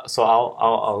here's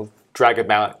I'll drag it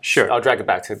back. Sure. I'll drag it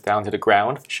back down to the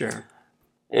ground. Sure.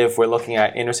 If we're looking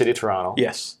at inner city Toronto,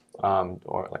 yes,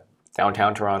 or like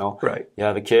downtown Toronto, right? You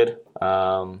have a kid,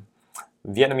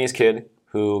 Vietnamese kid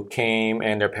who came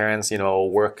and their parents,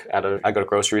 work at a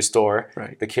grocery store.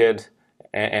 Right. The kid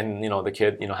and the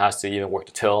kid has to even work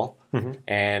the till,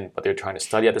 but they're trying to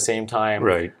study at the same time.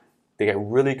 Right. They get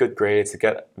really good grades. They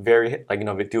get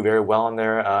they do very well on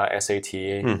their SAT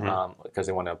because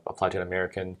they want to apply to an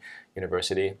American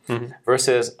university.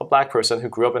 Versus a black person who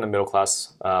grew up in a middle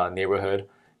class neighborhood,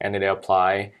 and then they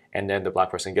apply, and then the black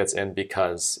person gets in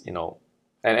because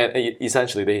and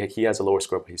essentially he has a lower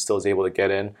score, but he still is able to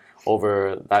get in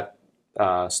over that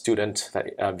student,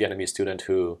 that Vietnamese student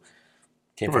who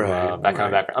came from that kind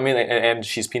of background. I mean, and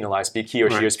she's penalized. He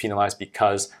or she is penalized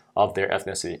because of their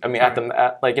ethnicity. I mean, at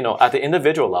the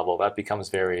individual level, that becomes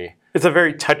very. It's a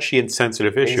very touchy and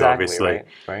sensitive issue, obviously.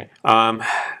 Right.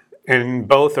 And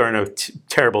both are in a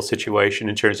terrible situation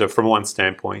in terms of, from one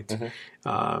standpoint,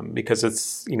 because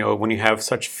it's when you have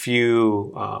such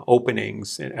few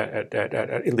openings at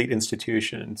elite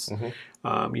institutions,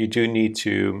 you do need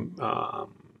to.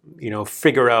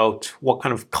 Figure out what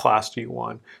kind of class do you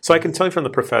want. So I can tell you from the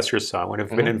professor's side, when I've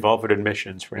been involved with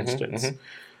admissions, for instance,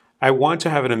 I want to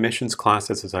have an admissions class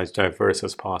that's as diverse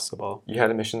as possible. You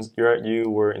had admissions. You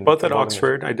were in both at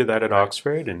Oxford. I did that at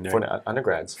Oxford and for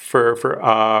undergrads. For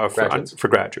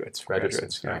graduates.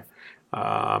 Yeah.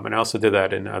 And I also did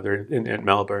that in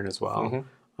Melbourne as well.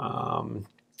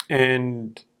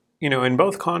 And in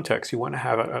both contexts, you want to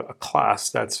have a class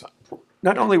that's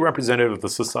not only representative of the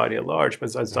society at large,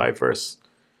 but as diverse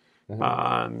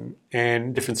and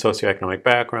different socioeconomic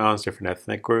backgrounds, different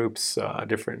ethnic groups,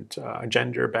 different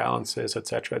gender balances, et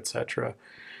cetera, et cetera.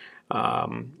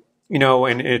 And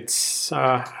it's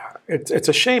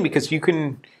a shame because you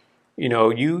can,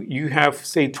 you have,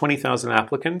 say, 20,000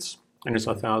 applicants and there's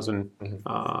 1,000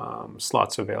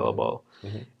 slots available.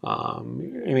 I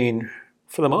mean,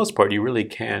 for the most part, you really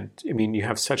can't. I mean, you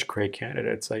have such great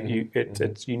candidates. Like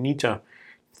you need to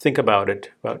think about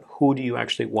who do you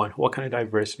actually want? What kind of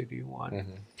diversity do you want?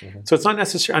 So it's not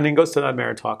necessarily, and it goes to that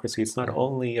meritocracy. It's not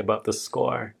only about the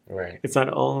score. Right. It's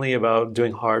not only about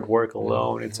doing hard work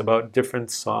alone. It's about different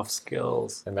soft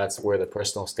skills. And that's where the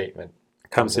personal statement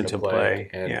comes into play.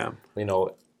 And,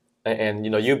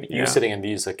 you sitting in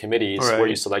these committees where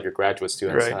you select your graduate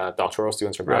students, doctoral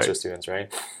students or graduate students,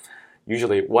 right?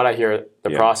 Usually what I hear the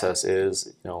process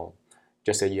is,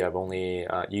 just say you have only,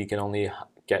 you can only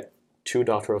get 2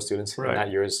 doctoral students in that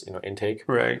year's intake.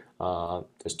 Right.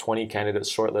 There's 20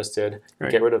 candidates shortlisted.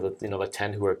 Get rid of the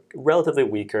 10 who are relatively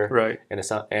weaker. Right. And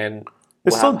it's not, and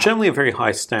it's still generally a very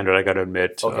high standard, I got to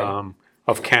admit,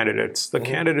 of candidates. The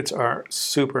candidates are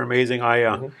super amazing.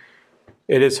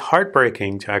 It is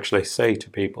heartbreaking to actually say to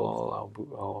people,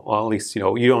 well, at least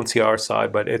you don't see our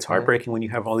side, but it's heartbreaking when you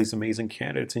have all these amazing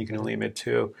candidates and you can only admit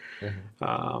 2.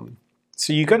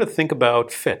 So you got to think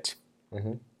about fit.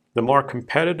 The more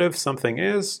competitive something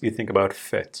is, you think about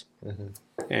fit.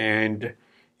 And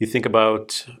you think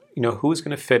about, who's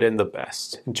going to fit in the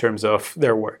best in terms of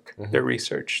their work, their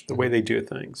research, the way they do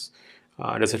things.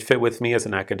 Does it fit with me as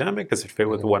an academic? Does it fit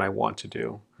with what I want to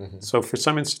do? So for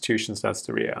some institutions, that's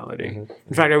the reality.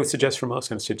 In fact, I would suggest for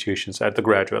most institutions at the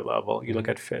graduate level, you look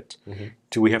at fit.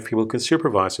 Do we have people who can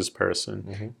supervise this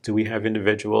person? Do we have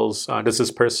individuals? Does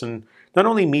this person not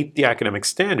only meet the academic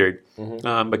standard,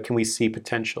 but can we see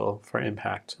potential for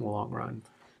impact in the long run?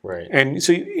 Right. And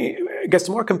so I guess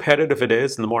the more competitive it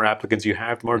is and the more applicants you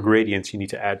have, the more gradients you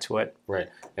need to add to it. Right.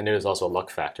 And there's also a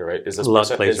luck factor, right? Is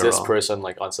this person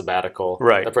like on sabbatical?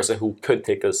 Right. The person who could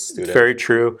take a student? Very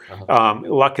true.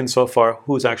 Luck insofar,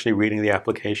 who's actually reading the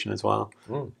application as well.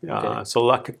 So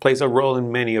luck plays a role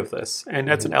in many of this. And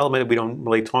that's an element that we don't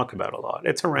really talk about a lot.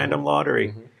 It's a random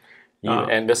lottery.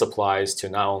 And this applies to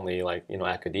not only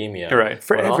academia,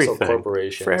 for but everything, also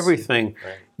corporations. For everything,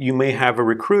 you may have a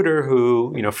recruiter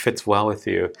who fits well with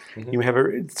you. You may have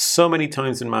so many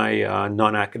times in my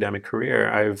non-academic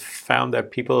career, I've found that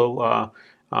people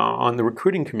on the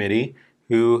recruiting committee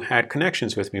who had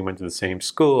connections with me went to the same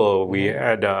school. We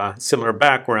had similar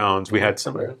backgrounds. We had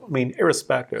similar. I mean,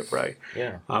 irrespective, right?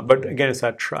 Yeah. But again, it's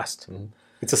that trust.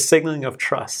 It's a signaling of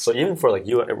trust. So even for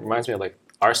you, it reminds me of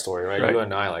our story, right? You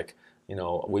and I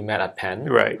we met at Penn.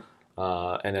 Right.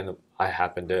 And then I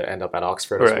happened to end up at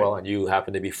Oxford as well, and you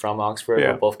happen to be from Oxford.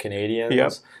 We're both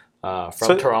Canadians.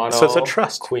 From Toronto. So it's a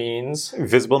trust. Queens.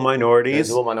 Visible minorities.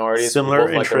 Similar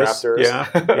interests. Like the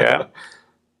Raptors. Yeah.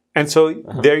 And so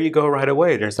there you go right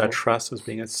away. There's that trust is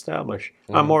being established.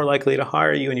 I'm more likely to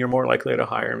hire you, and you're more likely to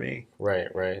hire me. Right.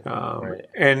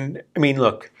 And I mean,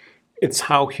 look, it's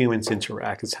how humans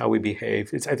interact. It's how we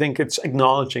behave. I think it's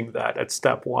acknowledging that at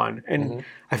step one. And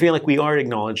I feel like we are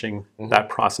acknowledging that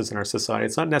process in our society.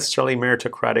 It's not necessarily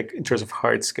meritocratic in terms of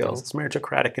hard skills. It's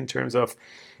meritocratic in terms of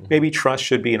maybe trust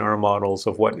should be in our models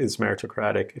of what is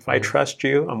meritocratic. If I trust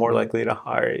you, I'm more likely to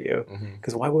hire you.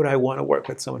 Because why would I want to work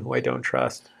with someone who I don't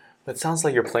trust? It sounds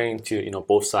like you're playing to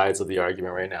both sides of the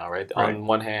argument right now, right? On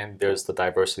one hand, there's the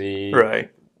diversity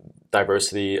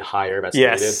hire that's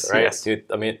needed, right? Yes.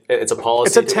 I mean, it's a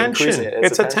policy. It's a tension.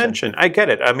 It's a tension. I get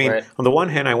it. I mean, on the one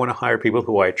hand, I want to hire people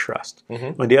who I trust.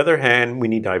 On the other hand, we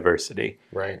need diversity.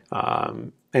 Right.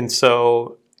 And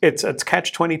so it's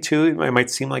catch-22. It might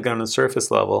seem like on a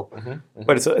surface level,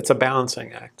 but it's a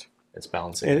balancing act. It's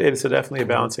balancing. It's definitely a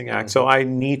balancing act. So I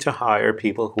need to hire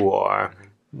people who are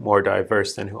more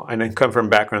diverse than and I come from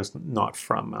backgrounds not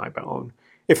from my own.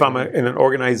 If I'm in an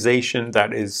organization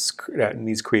that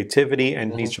needs creativity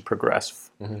and needs to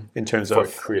progress in terms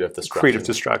of creative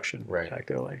destruction,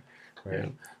 effectively.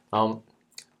 Right.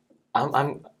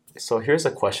 Yeah. So here's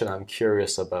a question I'm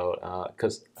curious about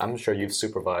because I'm sure you've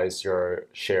supervised your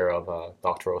share of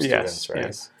doctoral students, right?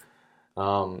 Yes.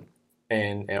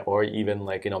 And or even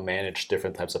manage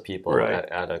different types of people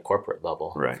at a corporate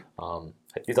level. Right.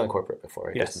 You've done corporate before,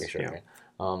 right? Yes. Just to make sure.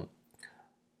 Right?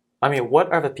 I mean,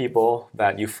 what are the people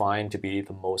that you find to be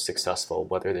the most successful?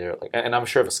 Whether they're and I'm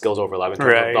sure the skills overlap in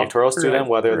terms of doctoral student,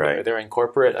 whether they're in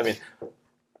corporate. I mean,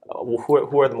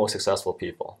 who are the most successful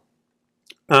people?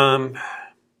 I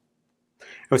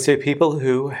would say people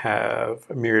who have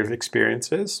a myriad of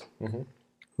experiences,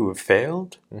 who have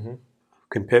failed, who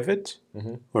can pivot,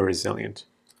 or resilient.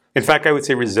 In fact, I would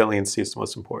say resiliency is the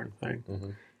most important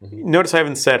thing. Notice I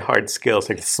haven't said hard skills,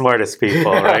 like the smartest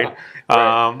people, right?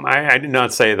 I did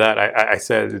not say that. I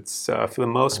said it's, for the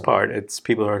most part, it's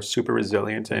people who are super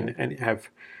resilient and have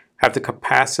the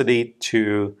capacity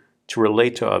to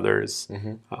relate to others,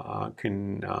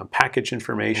 can package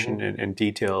information and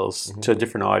details to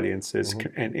different audiences,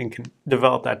 and can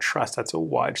develop that trust that's so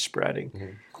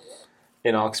widespreading.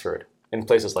 In Oxford, in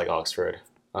places like Oxford,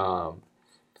 I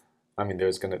mean,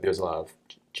 there's a lot of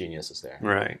geniuses there,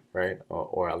 right?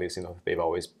 Or at least they've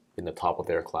always been the top of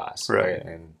their class, right?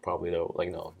 And probably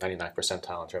 99th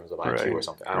percentile in terms of IQ or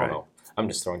something. I don't know. I'm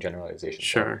just throwing generalizations.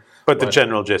 Sure, but the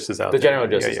general gist is out there. The general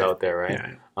gist is out there,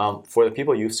 right? Yeah. For the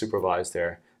people you've supervised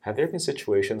there, have there been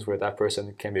situations where that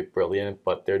person can be brilliant,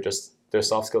 but their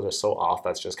soft skills are so off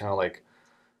that's just kind of like,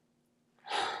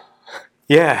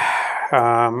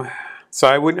 So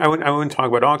I wouldn't talk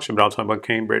about Oxford, but I'll talk about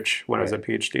Cambridge when I was a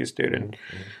PhD student.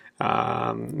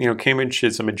 Cambridge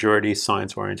is a majority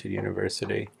science-oriented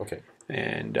university. Okay.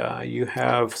 And you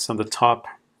have some of the top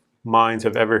minds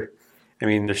I've ever. I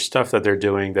mean, there's stuff that they're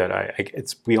doing that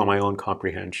it's beyond my own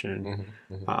comprehension.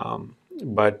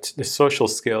 But the social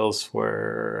skills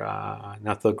were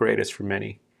not the greatest for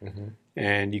many,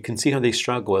 and you can see how they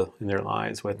struggle in their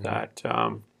lives with that.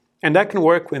 And that can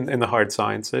work in the hard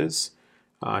sciences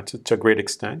to a great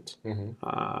extent,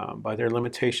 but there are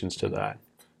limitations to that.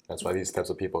 That's why these types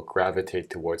of people gravitate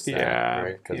towards that,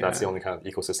 right? Because that's the only kind of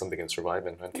ecosystem they can survive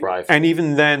in and thrive. And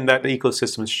even then, that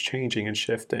ecosystem is changing and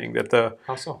shifting.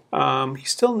 How so? You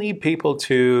still need people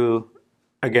to,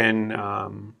 again,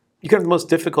 you can have the most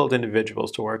difficult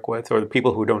individuals to work with, or the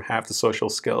people who don't have the social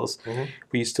skills,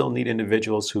 but you still need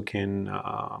individuals who can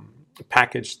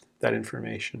package that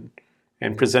information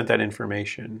and present that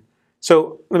information.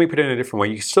 So let me put it in a different way.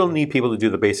 You still need people to do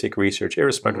the basic research,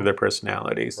 irrespective of their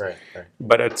personalities. Right.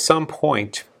 But at some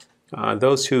point,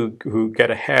 those who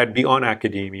get ahead beyond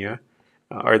academia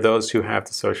are those who have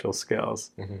the social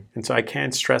skills. And so I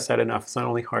can't stress that enough. It's not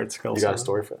only hard skills. You got a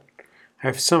story for that? I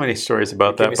have so many stories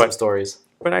about that. Give me some stories.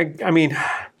 But I mean,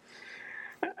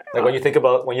 like when you think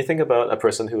about a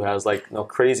person who has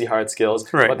crazy hard skills,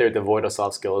 but they're devoid of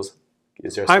soft skills.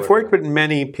 I've worked with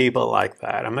many people like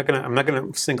that. I'm not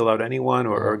gonna single out anyone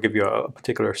or give you a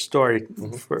particular story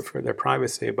for their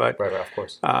privacy. But of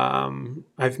course,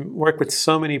 I've worked with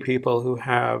so many people who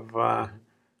are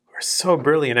so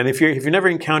brilliant. And if you never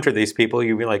encountered these people,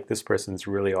 you'd be like, this person's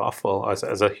really awful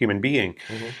as a human being.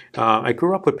 I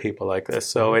grew up with people like this,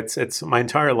 so it's my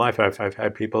entire life. I've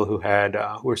had people who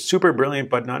were super brilliant,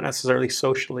 but not necessarily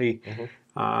socially.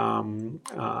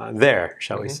 There,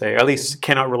 shall we say, at least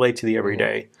cannot relate to the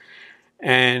everyday.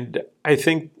 And I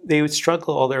think they would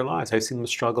struggle all their lives. I've seen them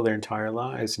struggle their entire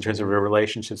lives in terms of the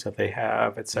relationships that they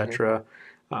have, etc.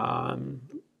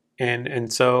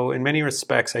 And so, in many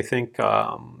respects, I think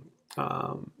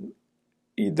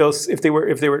those if they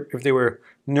were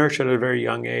nurtured at a very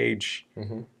young age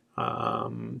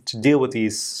to deal with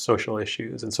these social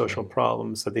issues and social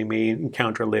problems that they may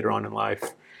encounter later on in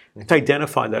life. To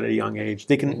identify that at a young age,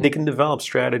 they can develop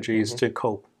strategies to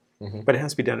cope. But it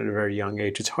has to be done at a very young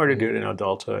age. It's hard to do it in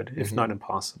adulthood, if not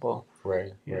impossible.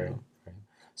 Right.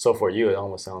 So for you, it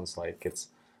almost sounds like it's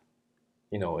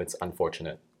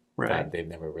unfortunate that they've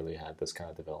never really had this kind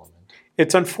of development.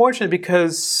 It's unfortunate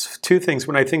because two things.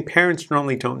 When I think parents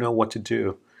normally don't know what to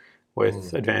do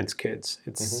with advanced kids.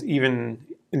 It's even,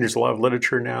 and there's a lot of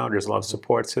literature now, there's a lot of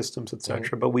support systems,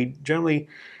 etc. But we generally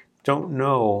don't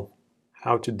know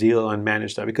how to deal and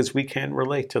manage that because we can't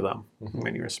relate to them in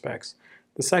many respects.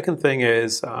 The second thing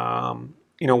is,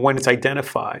 when it's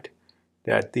identified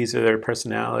that these are their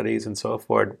personalities and so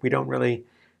forth, we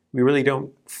really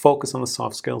don't focus on the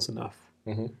soft skills enough.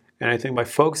 And I think by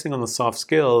focusing on the soft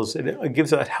skills, it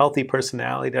gives that healthy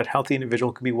personality, that healthy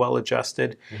individual can be well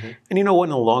adjusted. And you know what,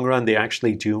 in the long run, they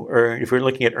actually do earn. If we're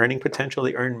looking at earning potential,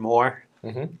 they earn more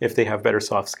if they have better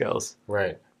soft skills.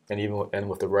 Right. And even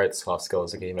with the right soft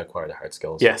skills, they can even acquire the hard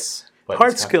skills. Yes. But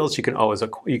hard skills you can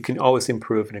always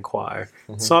improve and acquire.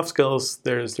 Soft skills,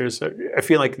 I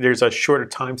feel like there's a shorter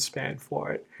time span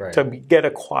for it to get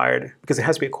acquired because it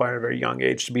has to be acquired at a very young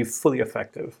age to be fully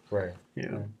effective. Right.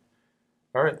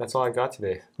 All right, that's all I got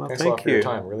today. Well, Thanks a lot for your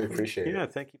time. Really appreciate it. Yeah,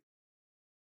 thank you.